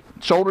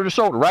shoulder to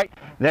shoulder, right?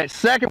 That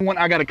second one,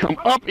 I got to come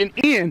up and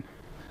in,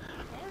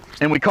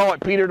 and we call it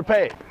Peter to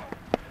pad.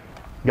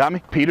 Got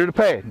me? Peter to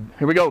pad.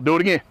 Here we go. Do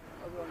it again.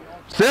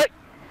 Set.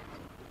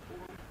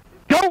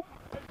 Go.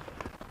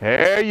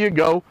 There you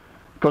go.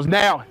 Because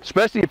now,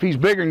 especially if he's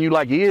bigger than you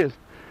like he is,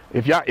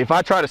 if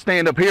I try to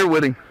stand up here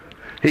with him,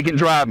 he can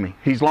drive me.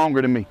 He's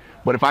longer than me.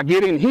 But if I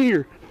get in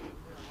here,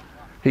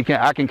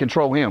 I can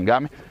control him.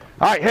 Got me?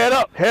 All right, head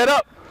up, head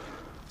up.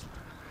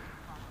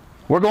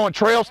 We're going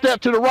trail step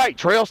to the right,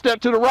 trail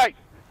step to the right.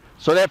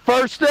 So that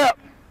first step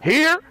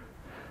here,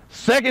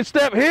 second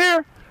step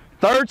here,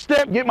 third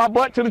step, get my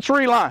butt to the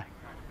tree line.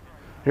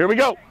 Here we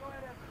go.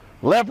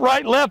 Left,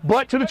 right, left,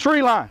 butt to the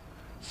tree line.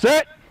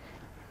 Set,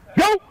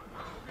 go.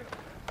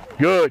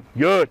 Good,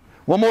 good.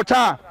 One more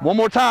time, one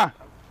more time.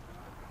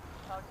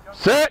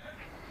 Set,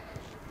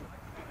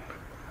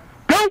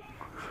 go.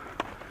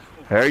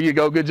 There you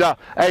go, good job.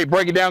 Hey,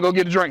 break it down, go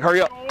get a drink,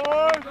 hurry up.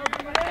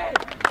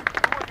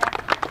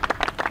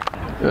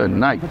 Good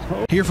night.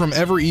 Hear from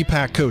every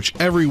EPAC coach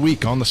every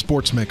week on the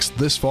Sports Mix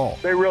this fall.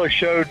 They really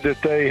showed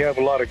that they have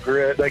a lot of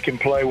grit. They can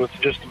play with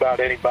just about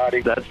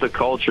anybody. That's the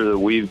culture that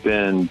we've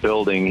been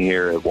building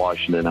here at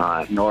Washington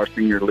High. Our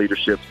senior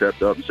leadership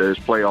stepped up and says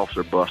playoffs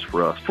are bust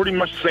for us. Pretty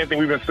much the same thing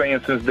we've been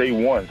saying since day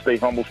one. Stay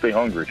humble, stay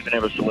hungry. We've been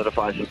able to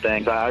solidify some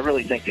things. I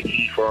really think the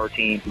key for our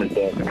team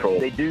is control.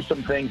 They do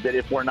some things that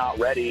if we're not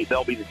ready,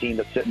 they'll be the team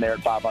that's sitting there at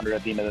 500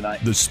 at the end of the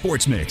night. The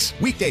Sports Mix,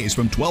 weekdays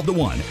from 12 to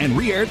 1 and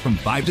re-aired from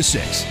 5 to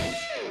 6.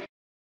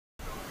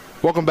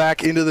 Welcome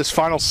back into this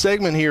final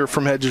segment here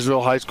from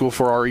Hedgesville High School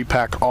for our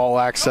EPAC All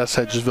Access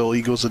Hedgesville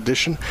Eagles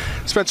edition.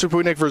 Spencer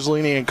Putnick,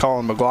 Verzolini, and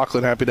Colin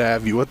McLaughlin, happy to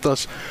have you with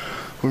us.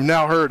 We've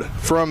now heard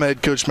from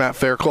head coach Matt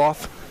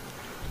Faircloth,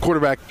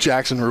 quarterback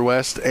Jaxson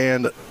Ruest,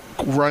 and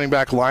running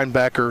back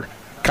linebacker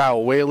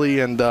Kyle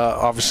Whaley, and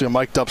obviously a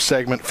mic'd up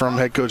segment from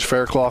head coach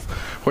Faircloth.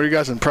 What are your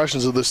guys'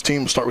 impressions of this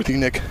team? We'll start with you,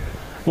 Nick.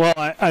 Well,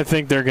 I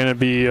think they're going to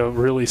be a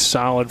really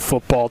solid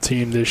football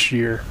team this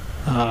year.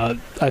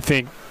 I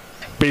think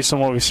based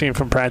on what we've seen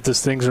from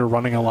practice, things are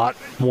running a lot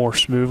more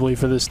smoothly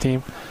for this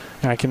team.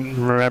 And I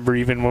can remember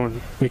even when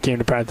we came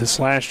to practice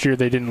last year,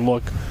 they didn't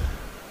look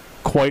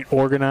quite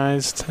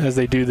organized as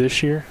they do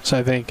this year. So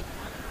I think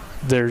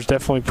there's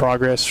definitely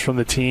progress from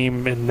the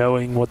team in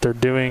knowing what they're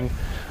doing.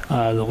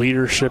 The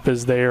leadership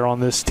is there on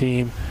this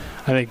team.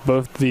 I think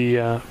both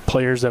the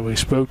players that we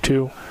spoke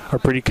to are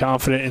pretty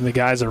confident in the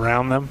guys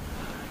around them.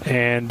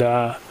 And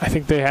I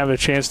think they have a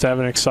chance to have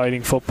an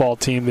exciting football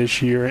team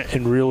this year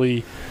and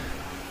really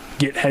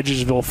get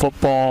Hedgesville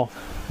football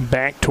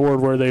back toward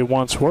where they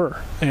once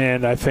were.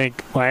 And I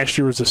think last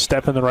year was a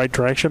step in the right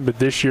direction, but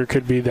this year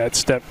could be that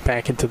step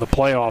back into the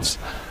playoffs.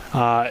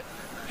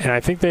 And I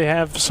think they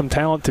have some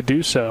talent to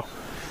do so.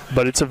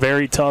 But it's a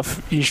very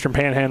tough Eastern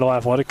Panhandle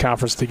Athletic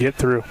Conference to get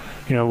through.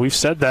 You know, we've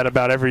said that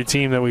about every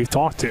team that we've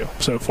talked to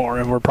so far,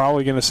 and we're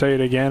probably going to say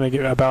it again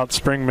about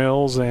Spring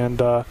Mills and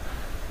the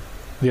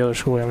other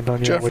school we haven't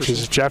done yet, which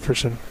is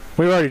Jefferson.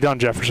 We've already done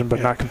Jefferson,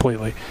 but not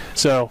completely.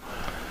 So,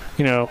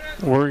 you know,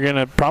 we're going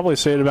to probably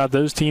say it about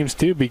those teams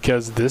too,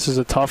 because this is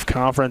a tough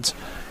conference.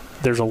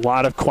 There's a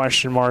lot of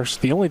question marks.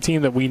 The only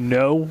team that we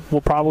know will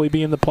probably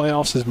be in the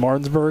playoffs is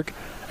Martinsburg.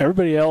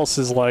 Everybody else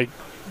is like,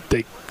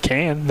 they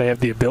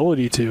have the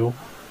ability to.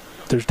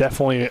 There's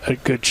definitely a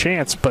good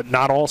chance, but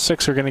not all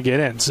 6 are going to get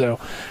in. So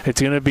it's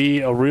going to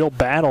be a real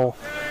battle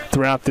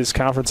throughout this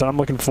conference, and I'm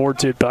looking forward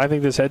to it. But I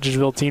think this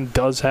Hedgesville team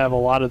does have a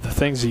lot of the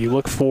things that you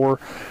look for.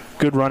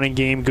 Good running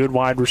game, good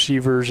wide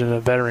receivers, and a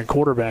veteran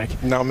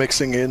quarterback. Now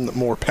mixing in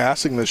more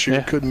passing this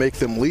year could make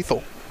them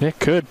lethal. It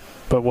could,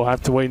 but we'll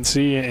have to wait and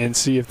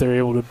see if they're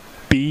able to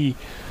be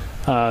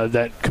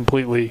that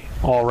completely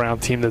all-around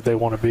team that they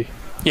want to be.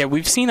 Yeah,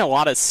 we've seen a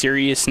lot of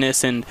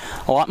seriousness and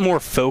a lot more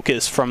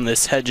focus from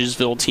this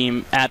Hedgesville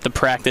team at the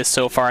practice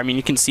so far. I mean,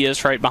 you can see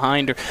us right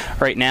behind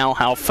right now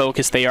how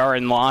focused they are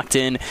and locked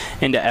in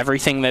into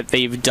everything that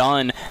they've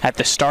done. At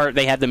the start,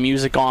 they had the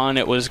music on.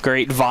 It was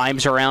great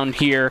vibes around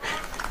here.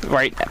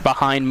 right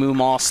behind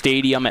Moomaw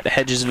Stadium at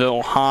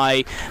Hedgesville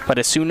High. But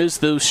as soon as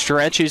those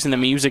stretches and the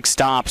music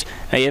stopped,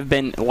 they have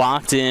been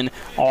locked in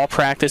all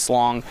practice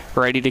long,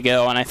 ready to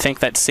go. And I think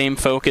that same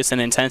focus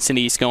and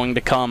intensity is going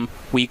to come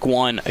week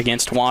 1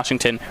 against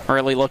Washington.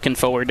 Really looking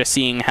forward to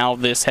seeing how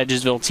this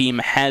Hedgesville team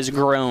has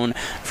grown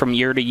from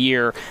year to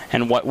year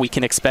and what we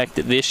can expect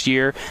this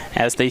year.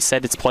 As they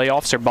said, it's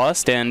playoffs or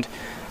bust, and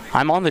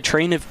I'm on the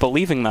train of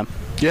believing them.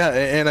 Yeah,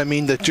 and I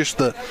mean that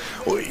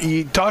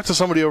you talk to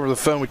somebody over the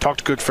phone. We talked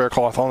to Coach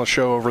Faircloth on the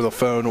show over the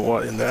phone,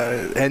 in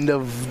the end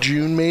of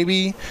June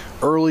maybe,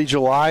 early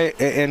July,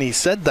 and he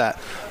said that.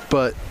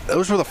 But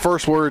those were the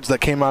first words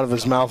that came out of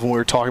his mouth when we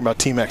were talking about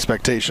team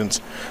expectations,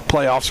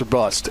 playoffs or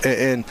bust.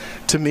 And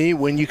to me,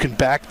 when you can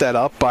back that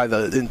up by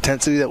the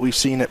intensity that we've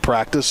seen at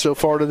practice so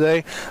far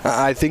today,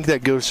 I think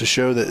that goes to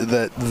show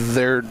that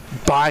they're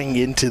buying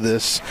into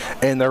this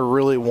and they're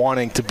really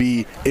wanting to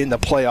be in the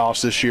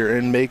playoffs this year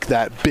and make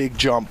that big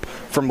jump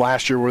from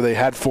last year where they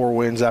had 4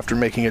 wins after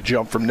making a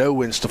jump from no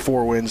wins to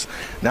 4 wins.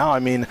 Now, I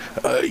mean,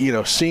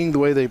 seeing the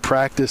way they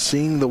practice,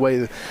 seeing the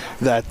way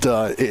that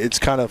it's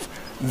kind of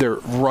they're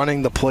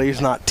running the plays,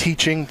 not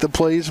teaching the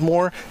plays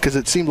more, because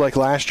it seemed like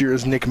last year,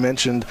 as Nick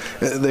mentioned,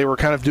 they were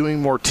kind of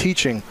doing more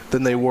teaching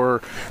than they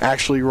were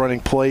actually running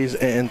plays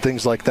and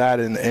things like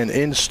that and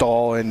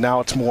install, and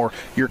now it's more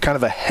you're kind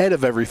of ahead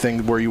of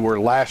everything where you were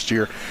last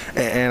year.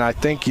 And I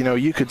think,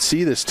 you could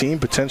see this team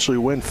potentially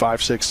win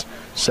 5, 6,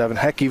 7,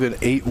 heck, even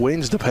 8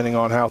 wins depending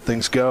on how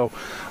things go,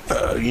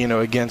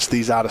 against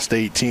these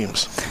out-of-state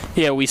teams.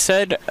 Yeah, we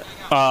said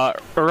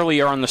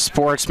earlier on the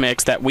Sports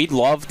Mix that we'd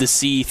love to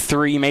see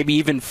 3, maybe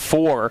even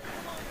 4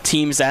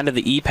 teams out of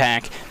the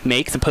EPAC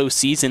make the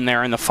postseason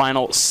there in the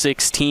final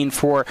 16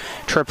 for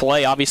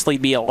AAA. Obviously,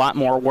 be a lot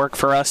more work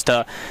for us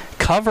to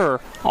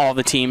cover all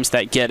the teams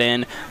that get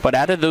in. But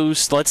out of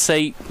those, let's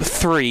say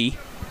 3,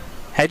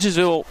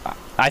 Hedgesville,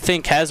 I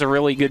think, has a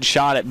really good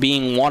shot at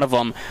being one of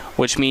them,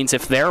 which means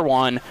if they're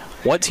one,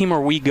 what team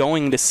are we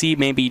going to see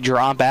maybe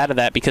drop out of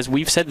that? Because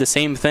we've said the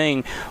same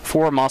thing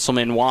for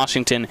Musselman,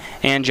 Washington,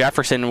 and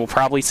Jefferson. We'll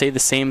probably say the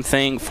same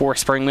thing for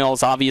Spring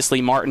Mills.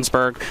 Obviously,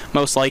 Martinsburg,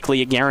 most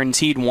likely a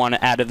guaranteed one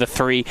out of the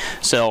 3.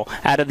 So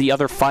out of the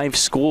other 5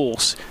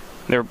 schools,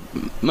 they're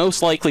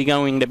most likely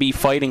going to be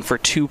fighting for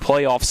 2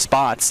 playoff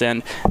spots,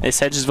 and this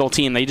Hedgesville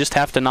team, they just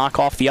have to knock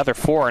off the other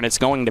 4, and it's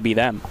going to be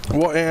them.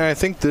 Well, and I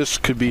think this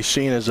could be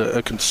seen as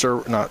a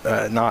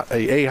not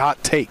a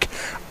hot take.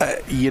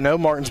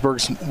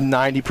 Martinsburg's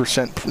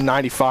 90%,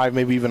 95,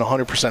 maybe even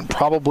 100%,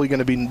 probably going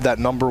to be that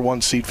number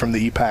 1 seed from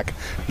the EPAC,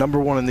 number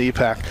 1 in the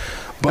EPAC.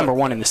 But number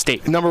 1 in the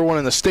state. Number 1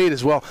 in the state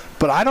as well.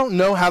 But I don't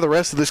know how the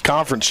rest of this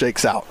conference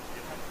shakes out,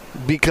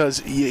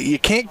 because you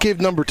can't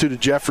give number 2 to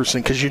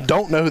Jefferson because you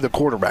don't know who the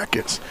quarterback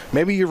is.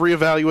 Maybe you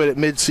reevaluate at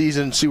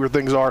midseason and see where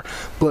things are.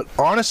 But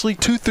honestly,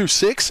 2 through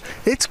 6,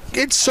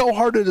 it's so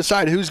hard to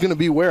decide who's going to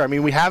be where. I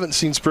mean, we haven't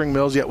seen Spring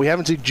Mills yet. We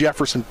haven't seen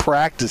Jefferson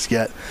practice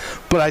yet.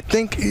 But I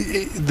think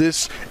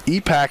this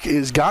EPAC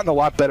has gotten a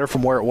lot better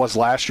from where it was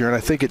last year, and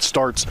I think it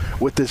starts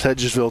with this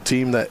Hedgesville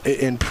team that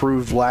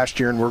improved last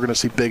year, and we're going to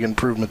see big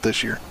improvement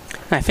this year.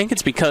 I think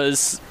it's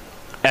because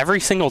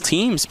every single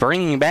team's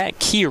bringing back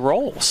key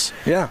roles.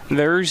 Yeah.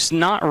 There's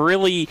not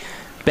really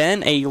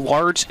been a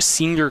large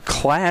senior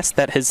class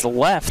that has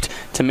left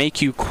to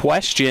make you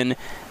question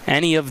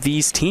any of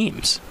these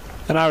teams.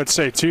 And I would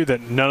say, too,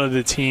 that none of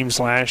the teams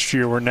last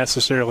year were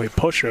necessarily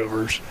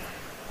pushovers.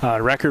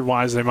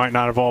 Record-wise, they might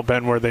not have all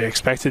been where they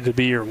expected to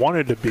be or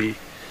wanted to be.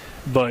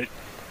 But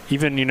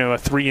even, a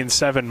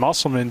 3-7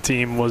 Musselman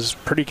team was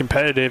pretty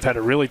competitive, had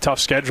a really tough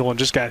schedule, and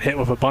just got hit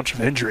with a bunch of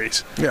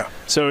injuries. Yeah.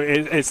 So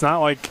it's not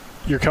like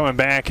you're coming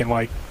back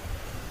and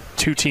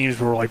 2 teams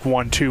were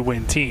 1-2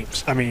 win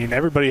teams. I mean,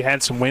 everybody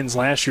had some wins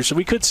last year, so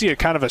we could see a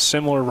kind of a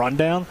similar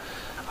rundown.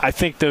 I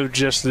think, though,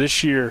 just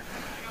this year,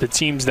 the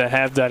teams that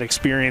have that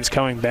experience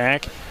coming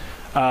back,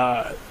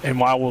 and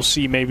while we'll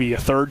see maybe a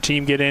 3rd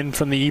team get in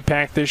from the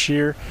EPAC this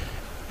year,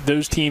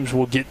 those teams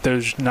will get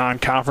those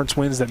non-conference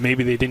wins that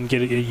maybe they didn't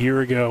get a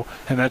year ago,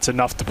 and that's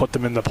enough to put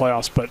them in the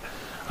playoffs. But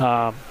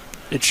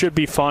it should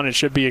be fun. It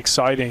should be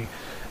exciting.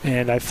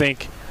 And I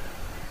think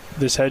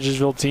this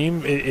Hedgesville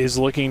team is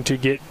looking to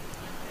get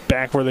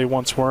back where they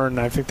once were, and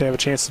I think they have a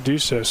chance to do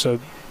so. So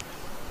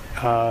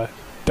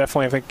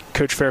definitely I think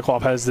Coach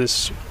Faircloth has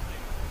this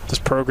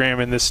program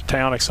in this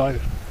town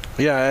excited.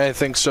 Yeah, I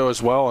think so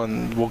as well,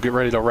 and we'll get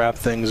ready to wrap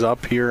things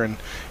up here. And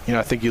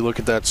I think you look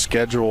at that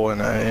schedule,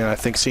 and I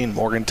think seeing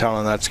Morgantown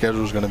on that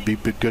schedule is going to be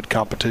good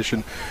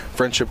competition.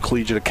 Friendship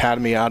Collegiate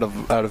Academy out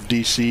of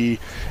D.C.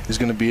 is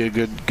going to be a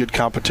good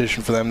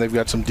competition for them. They've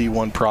got some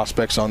D1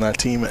 prospects on that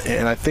team,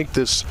 and I think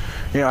this,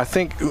 I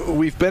think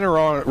we've been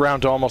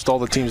around to almost all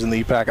the teams in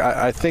the EPAC.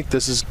 I think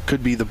this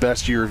could be the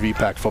best year of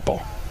EPAC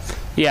football.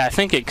 Yeah, I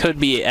think it could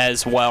be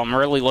as well. I'm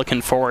really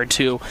looking forward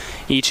to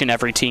each and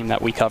every team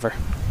that we cover.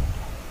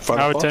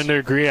 I would tend to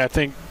agree. I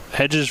think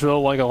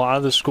Hedgesville, like a lot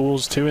of the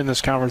schools, too, in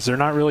this conference, they're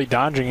not really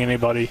dodging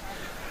anybody.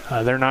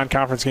 Their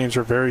non-conference games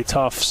are very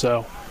tough,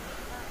 so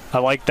I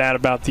like that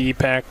about the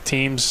EPAC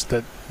teams,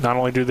 that not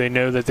only do they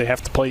know that they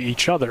have to play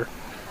each other,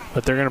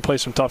 but they're going to play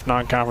some tough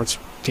non-conference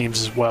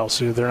teams as well,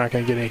 so they're not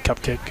going to get any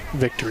cupcake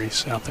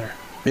victories out there.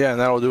 Yeah,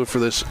 and that'll do it for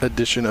this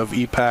edition of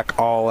EPAC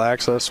All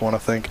Access. I want to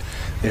thank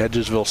the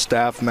Hedgesville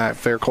staff, Matt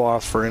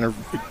Faircloth, for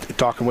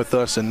talking with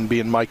us and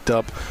being mic'd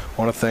up.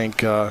 I want to thank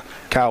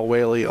Kyle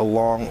Whaley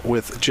along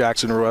with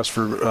Jaxson Ruest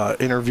for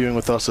interviewing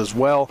with us as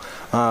well.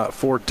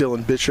 For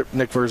Dylan Bishop,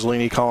 Nick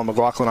Verzolini, Colin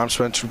McLaughlin, I'm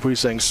Spencer DuPuis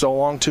saying so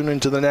long. Tune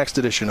into the next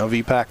edition of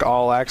EPAC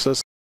All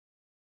Access.